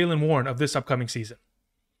be the Jaylen Warren of this upcoming season.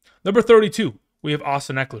 Number 32, we have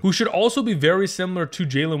Austin Eckler, who should also be very similar to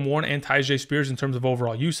Jaylen Warren and Tyjae Spears in terms of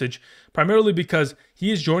overall usage, primarily because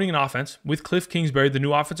he is joining an offense with Cliff Kingsbury, the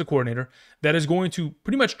new offensive coordinator, that is going to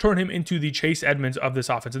pretty much turn him into the Chase Edmonds of this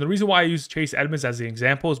offense. And the reason why I use Chase Edmonds as the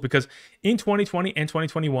example is because in 2020 and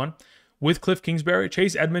 2021, with Cliff Kingsbury,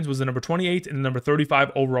 Chase Edmonds was the number 28 and the number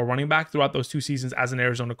 35 overall running back throughout those 2 seasons as an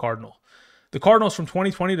Arizona Cardinal. The Cardinals from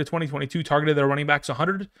 2020 to 2022 targeted their running backs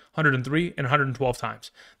 100, 103, and 112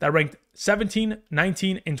 times. That ranked 17,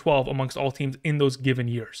 19, and 12 amongst all teams in those given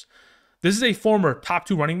years. This is a former top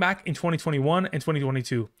 2 running back in 2021 and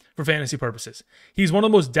 2022 for fantasy purposes. He's one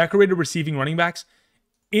of the most decorated receiving running backs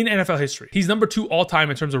in NFL history. He's number 2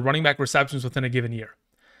 all-time in terms of running back receptions within a given year.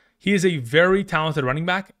 He is a very talented running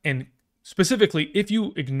back, and specifically, if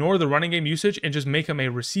you ignore the running game usage and just make him a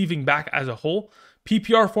receiving back as a whole,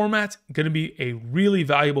 PPR format's going to be a really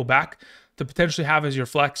valuable back to potentially have as your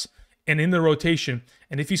flex and in the rotation.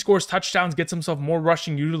 And if he scores touchdowns, gets himself more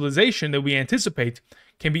rushing utilization that we anticipate,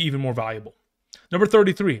 can be even more valuable. Number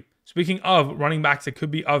 33, speaking of running backs that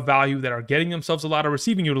could be of value that are getting themselves a lot of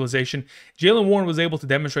receiving utilization, Jaylen Warren was able to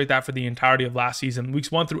demonstrate that for the entirety of last season,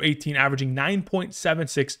 weeks 1 through 18, averaging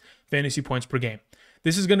 9.76 fantasy points per game.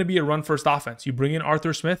 This is going to be a run-first offense. You bring in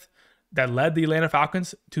Arthur Smith, that led the Atlanta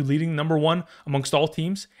Falcons to leading number 1 amongst all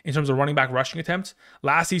teams in terms of running back rushing attempts.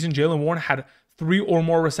 Last season, Jaylen Warren had 3 or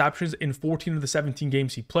more receptions in 14 of the 17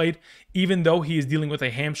 games he played, even though he is dealing with a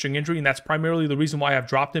hamstring injury, and that's primarily the reason why I've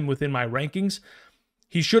dropped him within my rankings.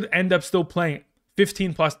 He should end up still playing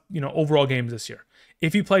 15 plus, overall games this year.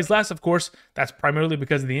 If he plays less, of course, that's primarily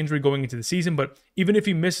because of the injury going into the season. But even if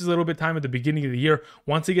he misses a little bit of time at the beginning of the year,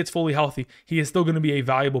 once he gets fully healthy, he is still going to be a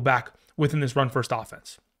valuable back within this run-first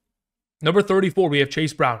offense. Number 34, we have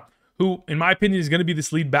Chase Brown, who, in my opinion, is going to be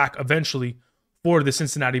this lead back eventually for the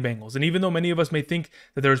Cincinnati Bengals. And even though many of us may think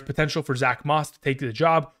that there's potential for Zach Moss to take the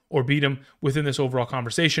job or beat him within this overall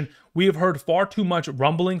conversation, we have heard far too much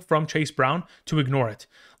rumbling from Chase Brown to ignore it.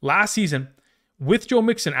 Last season, with Joe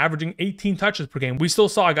Mixon averaging 18 touches per game, we still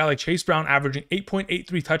saw a guy like Chase Brown averaging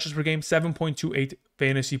 8.83 touches per game, 7.28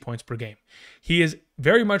 fantasy points per game. He is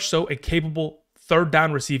very much so a capable third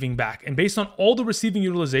down receiving back. And based on all the receiving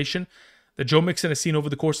utilization that Joe Mixon has seen over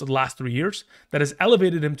the course of the last 3 years, that has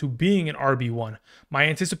elevated him to being an RB1. My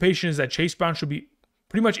anticipation is that Chase Brown should be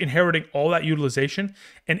pretty much inheriting all that utilization.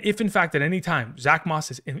 And if in fact at any time Zach Moss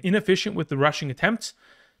is inefficient with the rushing attempts,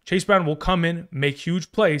 Chase Brown will come in, make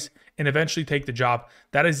huge plays, and eventually take the job.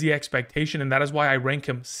 That is the expectation, and that is why I rank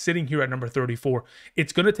him sitting here at number 34.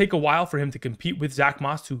 It's going to take a while for him to compete with Zach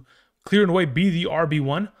Moss to clear and away be the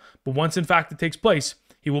RB1, but once in fact it takes place,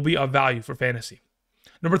 he will be of value for fantasy.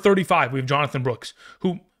 Number 35, we have Jonathan Brooks,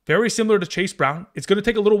 who, very similar to Chase Brown, it's going to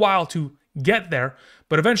take a little while to get there,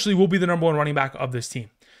 but eventually will be the number one running back of this team.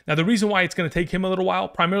 Now, the reason why it's going to take him a little while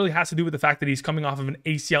primarily has to do with the fact that he's coming off of an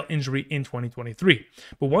ACL injury in 2023.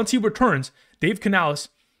 But once he returns, Dave Canales,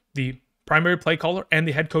 the primary play caller and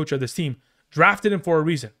the head coach of this team, drafted him for a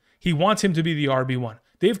reason. He wants him to be the RB1.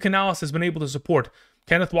 Dave Canales has been able to support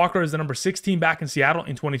Kenneth Walker as the number 16 back in Seattle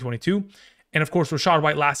in 2022, and of course, Rachaad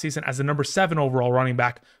White last season as the number 7 overall running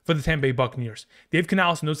back for the Tampa Bay Buccaneers. Dave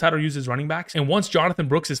Canales knows how to use his running backs, and once Jonathan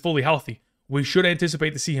Brooks is fully healthy, we should anticipate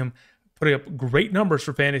to see him putting up great numbers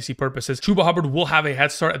for fantasy purposes. Chuba Hubbard will have a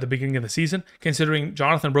head start at the beginning of the season, considering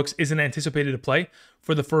Jonathan Brooks isn't anticipated to play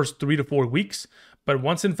for the first 3 to 4 weeks. But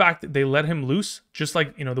once, in fact, they let him loose, just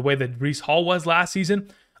like the way that Breece Hall was last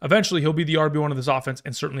season, eventually he'll be the RB1 of this offense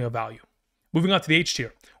and certainly of value. Moving on to the H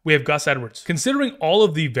tier, we have Gus Edwards. Considering all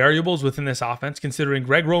of the variables within this offense, considering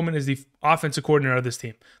Greg Roman is the offensive coordinator of this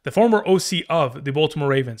team, the former OC of the Baltimore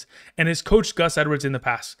Ravens, and has coached Gus Edwards in the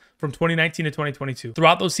past from 2019 to 2022.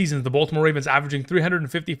 Throughout those seasons, the Baltimore Ravens averaging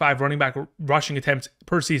 355 running back rushing attempts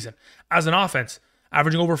per season. As an offense,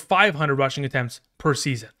 averaging over 500 rushing attempts per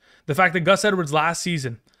season. The fact that Gus Edwards last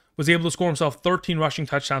season was able to score himself 13 rushing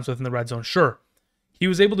touchdowns within the red zone, sure. He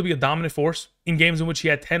was able to be a dominant force in games in which he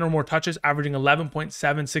had 10 or more touches, averaging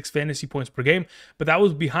 11.76 fantasy points per game, but that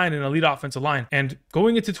was behind an elite offensive line. And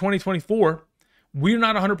going into 2024, we're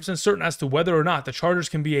not 100% certain as to whether or not the Chargers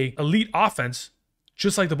can be an elite offense,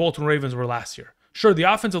 just like the Baltimore Ravens were last year. Sure, the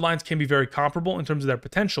offensive lines can be very comparable in terms of their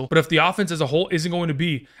potential, but if the offense as a whole isn't going to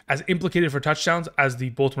be as implicated for touchdowns as the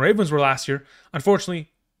Baltimore Ravens were last year, unfortunately,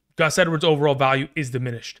 Gus Edwards' overall value is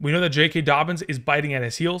diminished. We know that J.K. Dobbins is biting at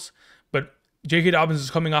his heels, but J.K. Dobbins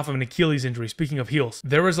is coming off of an Achilles injury. Speaking of heels,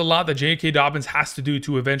 there is a lot that J.K. Dobbins has to do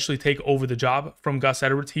to eventually take over the job from Gus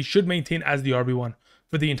Edwards. He should maintain as the RB1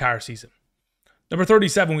 for the entire season. Number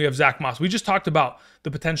 37, we have Zach Moss. We just talked about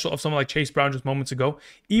the potential of someone like Chase Brown just moments ago.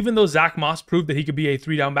 Even though Zach Moss proved that he could be a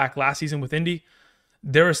 3-down back last season with Indy,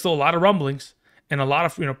 there is still a lot of rumblings and a lot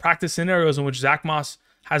of practice scenarios in which Zach Moss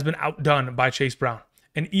has been outdone by Chase Brown.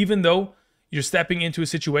 And even though you're stepping into a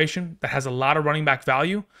situation that has a lot of running back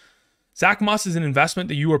value, Zach Moss is an investment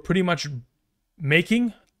that you are pretty much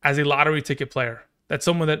making as a lottery ticket player. That's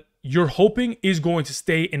someone that you're hoping is going to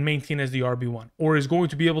stay and maintain as the RB1 or is going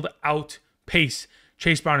to be able to outpace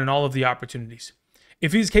Chase Brown in all of the opportunities.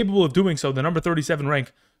 If he's capable of doing so, the number 37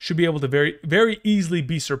 rank should be able to very, very easily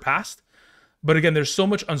be surpassed. But again, there's so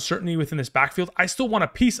much uncertainty within this backfield. I still want a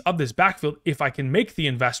piece of this backfield if I can make the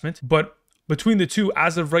investment. But between the two,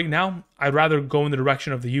 as of right now, I'd rather go in the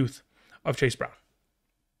direction of the youth of Chase Brown.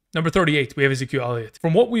 Number 38, we have Ezekiel Elliott.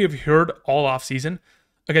 From what we have heard all offseason,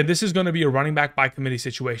 again, this is going to be a running back by committee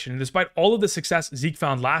situation. And despite all of the success Zeke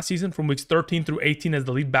found last season from weeks 13 through 18 as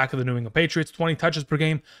the lead back of the New England Patriots, 20 touches per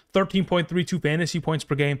game, 13.32 fantasy points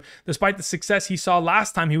per game, despite the success he saw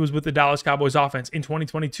last time he was with the Dallas Cowboys offense in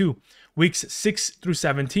 2022, weeks 6 through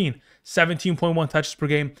 17, 17.1 touches per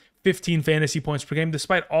game, 15 fantasy points per game.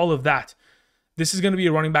 Despite all of that, this is going to be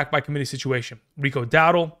a running back by committee situation. Rico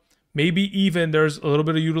Dowdle, maybe even there's a little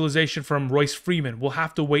bit of utilization from Royce Freeman. We'll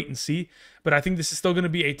have to wait and see. But I think this is still going to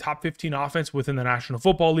be a top 15 offense within the National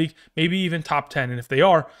Football League, maybe even top 10. And if they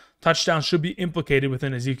are, touchdowns should be implicated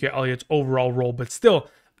within Ezekiel Elliott's overall role. But still,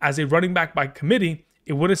 as a running back by committee,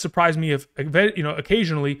 it wouldn't surprise me if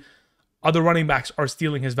occasionally other running backs are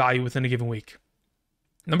stealing his value within a given week.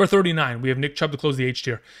 Number 39, we have Nick Chubb to close the H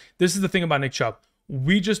tier. This is the thing about Nick Chubb.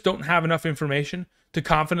 We just don't have enough information to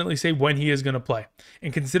confidently say when he is going to play.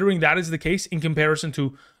 And considering that is the case in comparison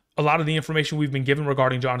to a lot of the information we've been given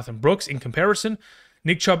regarding Jonathan Brooks. In comparison,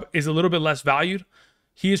 Nick Chubb is a little bit less valued.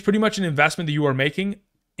 He is pretty much an investment that you are making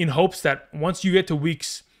in hopes that once you get to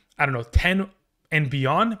weeks, 10 and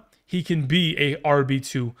beyond, he can be a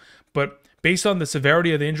RB2. But based on the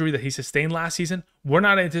severity of the injury that he sustained last season, we're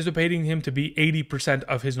not anticipating him to be 80%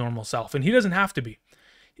 of his normal self. And he doesn't have to be.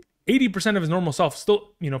 80% of his normal self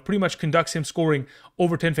still, pretty much conducts him scoring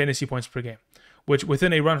over 10 fantasy points per game, which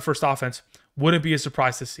within a run-first offense wouldn't be a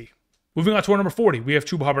surprise to see. Moving on to our number 40, we have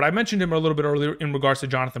Chuba Hubbard. I mentioned him a little bit earlier in regards to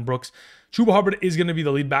Jonathan Brooks. Chuba Hubbard is going to be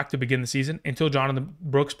the lead back to begin the season until Jonathan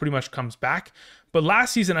Brooks pretty much comes back. But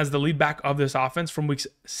last season, as the lead back of this offense from weeks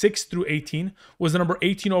 6 through 18, was the number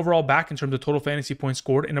 18 overall back in terms of total fantasy points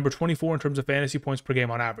scored and number 24 in terms of fantasy points per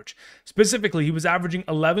game on average. Specifically, he was averaging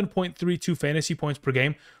 11.32 fantasy points per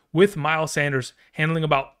game with Miles Sanders handling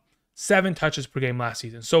about 7 touches per game last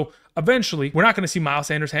season. So eventually, we're not going to see Miles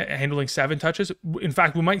Sanders handling 7 touches. In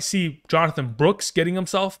fact, we might see Jonathan Brooks getting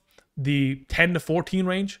himself the 10 to 14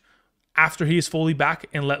 range after he is fully back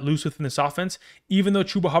and let loose within this offense. Even though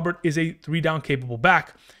Chuba Hubbard is a 3-down capable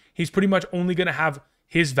back, he's pretty much only going to have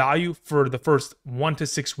his value for the first 1 to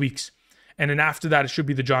 6 weeks. And then after that, it should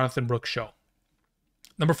be the Jonathan Brooks show.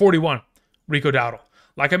 Number 41, Rico Dowdle.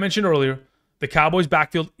 Like I mentioned earlier, the Cowboys'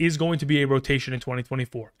 backfield is going to be a rotation in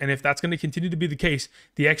 2024. And if that's going to continue to be the case,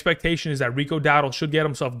 the expectation is that Rico Dowdle should get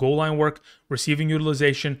himself goal line work, receiving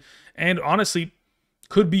utilization, and honestly,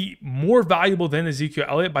 could be more valuable than Ezekiel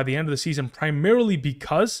Elliott by the end of the season, primarily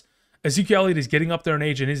because Ezekiel Elliott is getting up there in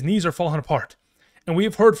age and his knees are falling apart. And we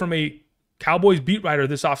have heard from a Cowboys beat writer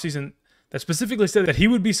this offseason that specifically said that he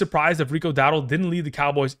would be surprised if Rico Dowdle didn't lead the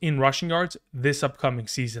Cowboys in rushing yards this upcoming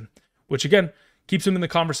season, which again keeps him in the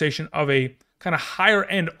conversation of a kind of higher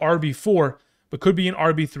end RB4, but could be an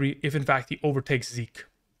RB3 if in fact he overtakes Zeke.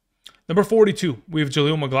 Number 42, we have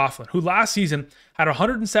Jaleel McLaughlin, who last season had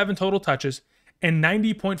 107 total touches and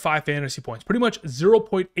 90.5 fantasy points, pretty much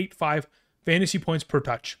 0.85 fantasy points per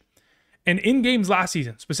touch. And in games last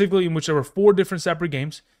season, specifically in which there were 4 different separate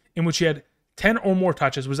games, in which he had 10 or more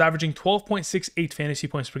touches, was averaging 12.68 fantasy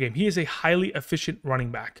points per game. He is a highly efficient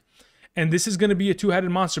running back. And this is going to be a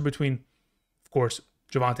two-headed monster between, of course,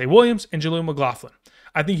 Javonte Williams and Jaleel McLaughlin.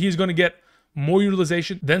 I think he's going to get more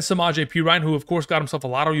utilization than Samaje Perine, who of course got himself a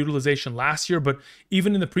lot of utilization last year, but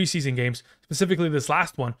even in the preseason games, specifically this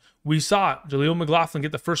last one, we saw Jaleel McLaughlin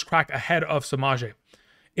get the first crack ahead of Samaje.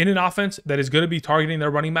 In an offense that is going to be targeting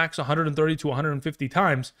their running backs 130 to 150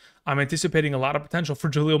 times, I'm anticipating a lot of potential for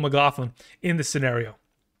Jaleel McLaughlin in this scenario.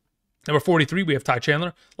 Number 43, we have Ty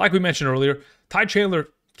Chandler. Like we mentioned earlier, Ty Chandler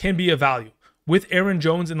can be a value. With Aaron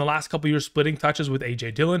Jones in the last couple years splitting touches with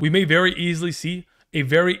A.J. Dillon, we may very easily see a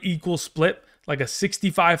very equal split, like a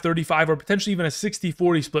 65-35 or potentially even a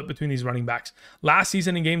 60-40 split between these running backs. Last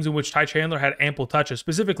season in games in which Ty Chandler had ample touches,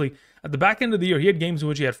 specifically at the back end of the year, he had games in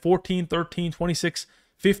which he had 14, 13, 26,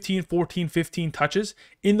 15, 14, 15 touches.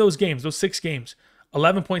 In those games, those 6 games,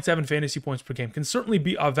 11.7 fantasy points per game can certainly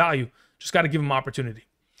be of value. Just got to give him opportunity.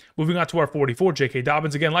 Moving on to our 44, J.K.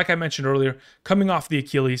 Dobbins. Again, like I mentioned earlier, coming off the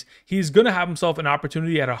Achilles, he's going to have himself an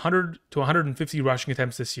opportunity at 100 to 150 rushing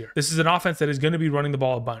attempts this year. This is an offense that is going to be running the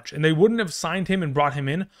ball a bunch, and they wouldn't have signed him and brought him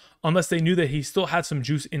in unless they knew that he still had some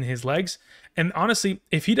juice in his legs. And honestly,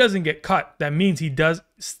 if he doesn't get cut, that means he does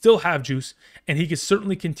still have juice, and he could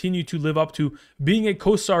certainly continue to live up to being a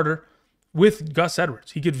co-starter with Gus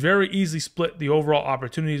Edwards. He could very easily split the overall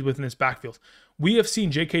opportunities within this backfield. We have seen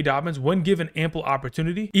J.K. Dobbins, when given ample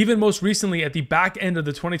opportunity, even most recently at the back end of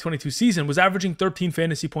the 2022 season, was averaging 13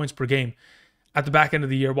 fantasy points per game at the back end of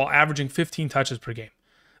the year while averaging 15 touches per game.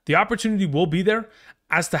 The opportunity will be there.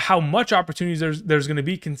 As to how much opportunities there's going to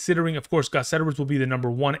be, considering, of course, Gus Edwards will be the number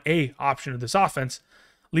 1A option of this offense,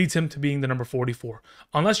 leads him to being the number 44.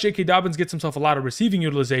 Unless J.K. Dobbins gets himself a lot of receiving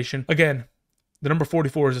utilization, again, the number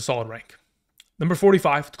 44 is a solid rank. Number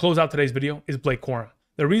 45, to close out today's video, is Blake Corum.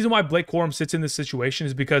 The reason why Blake Corum sits in this situation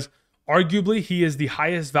is because arguably he is the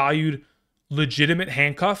highest valued legitimate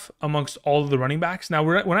handcuff amongst all of the running backs. Now,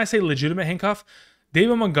 when I say legitimate handcuff,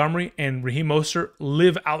 David Montgomery and Raheem Mostert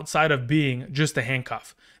live outside of being just a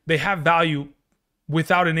handcuff. They have value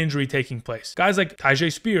without an injury taking place. Guys like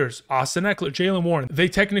Tyjae Spears, Austin Eckler, Jaylen Warren, they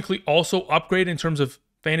technically also upgrade in terms of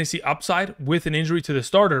fantasy upside with an injury to the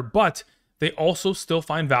starter, but they also still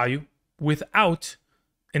find value without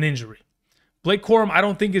an injury. Blake Corum, I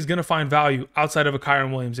don't think, is going to find value outside of a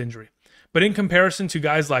Kyren Williams injury. But in comparison to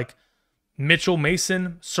guys like Mitchell,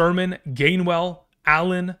 Mason, Sermon, Gainwell,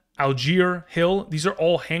 Allen, Algier, Hill, these are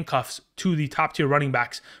all handcuffs to the top-tier running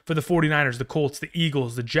backs for the 49ers, the Colts, the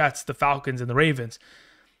Eagles, the Jets, the Falcons, and the Ravens.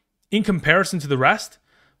 In comparison to the rest,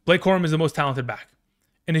 Blake Corum is the most talented back.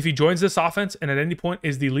 And if he joins this offense and at any point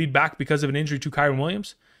is the lead back because of an injury to Kyren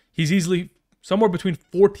Williams, he's easily somewhere between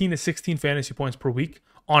 14 to 16 fantasy points per week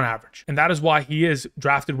on average. And that is why he is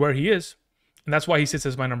drafted where he is. And that's why he sits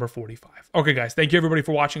as my number 45. Okay, guys, thank you everybody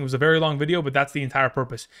for watching. It was a very long video, but that's the entire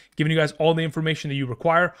purpose. Giving you guys all the information that you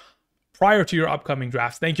require prior to your upcoming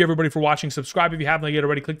drafts. Thank you everybody for watching. Subscribe if you haven't yet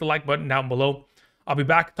already. Click the like button down below. I'll be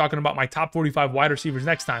back talking about my top 45 wide receivers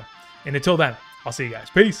next time. And until then, I'll see you guys.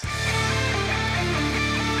 Peace.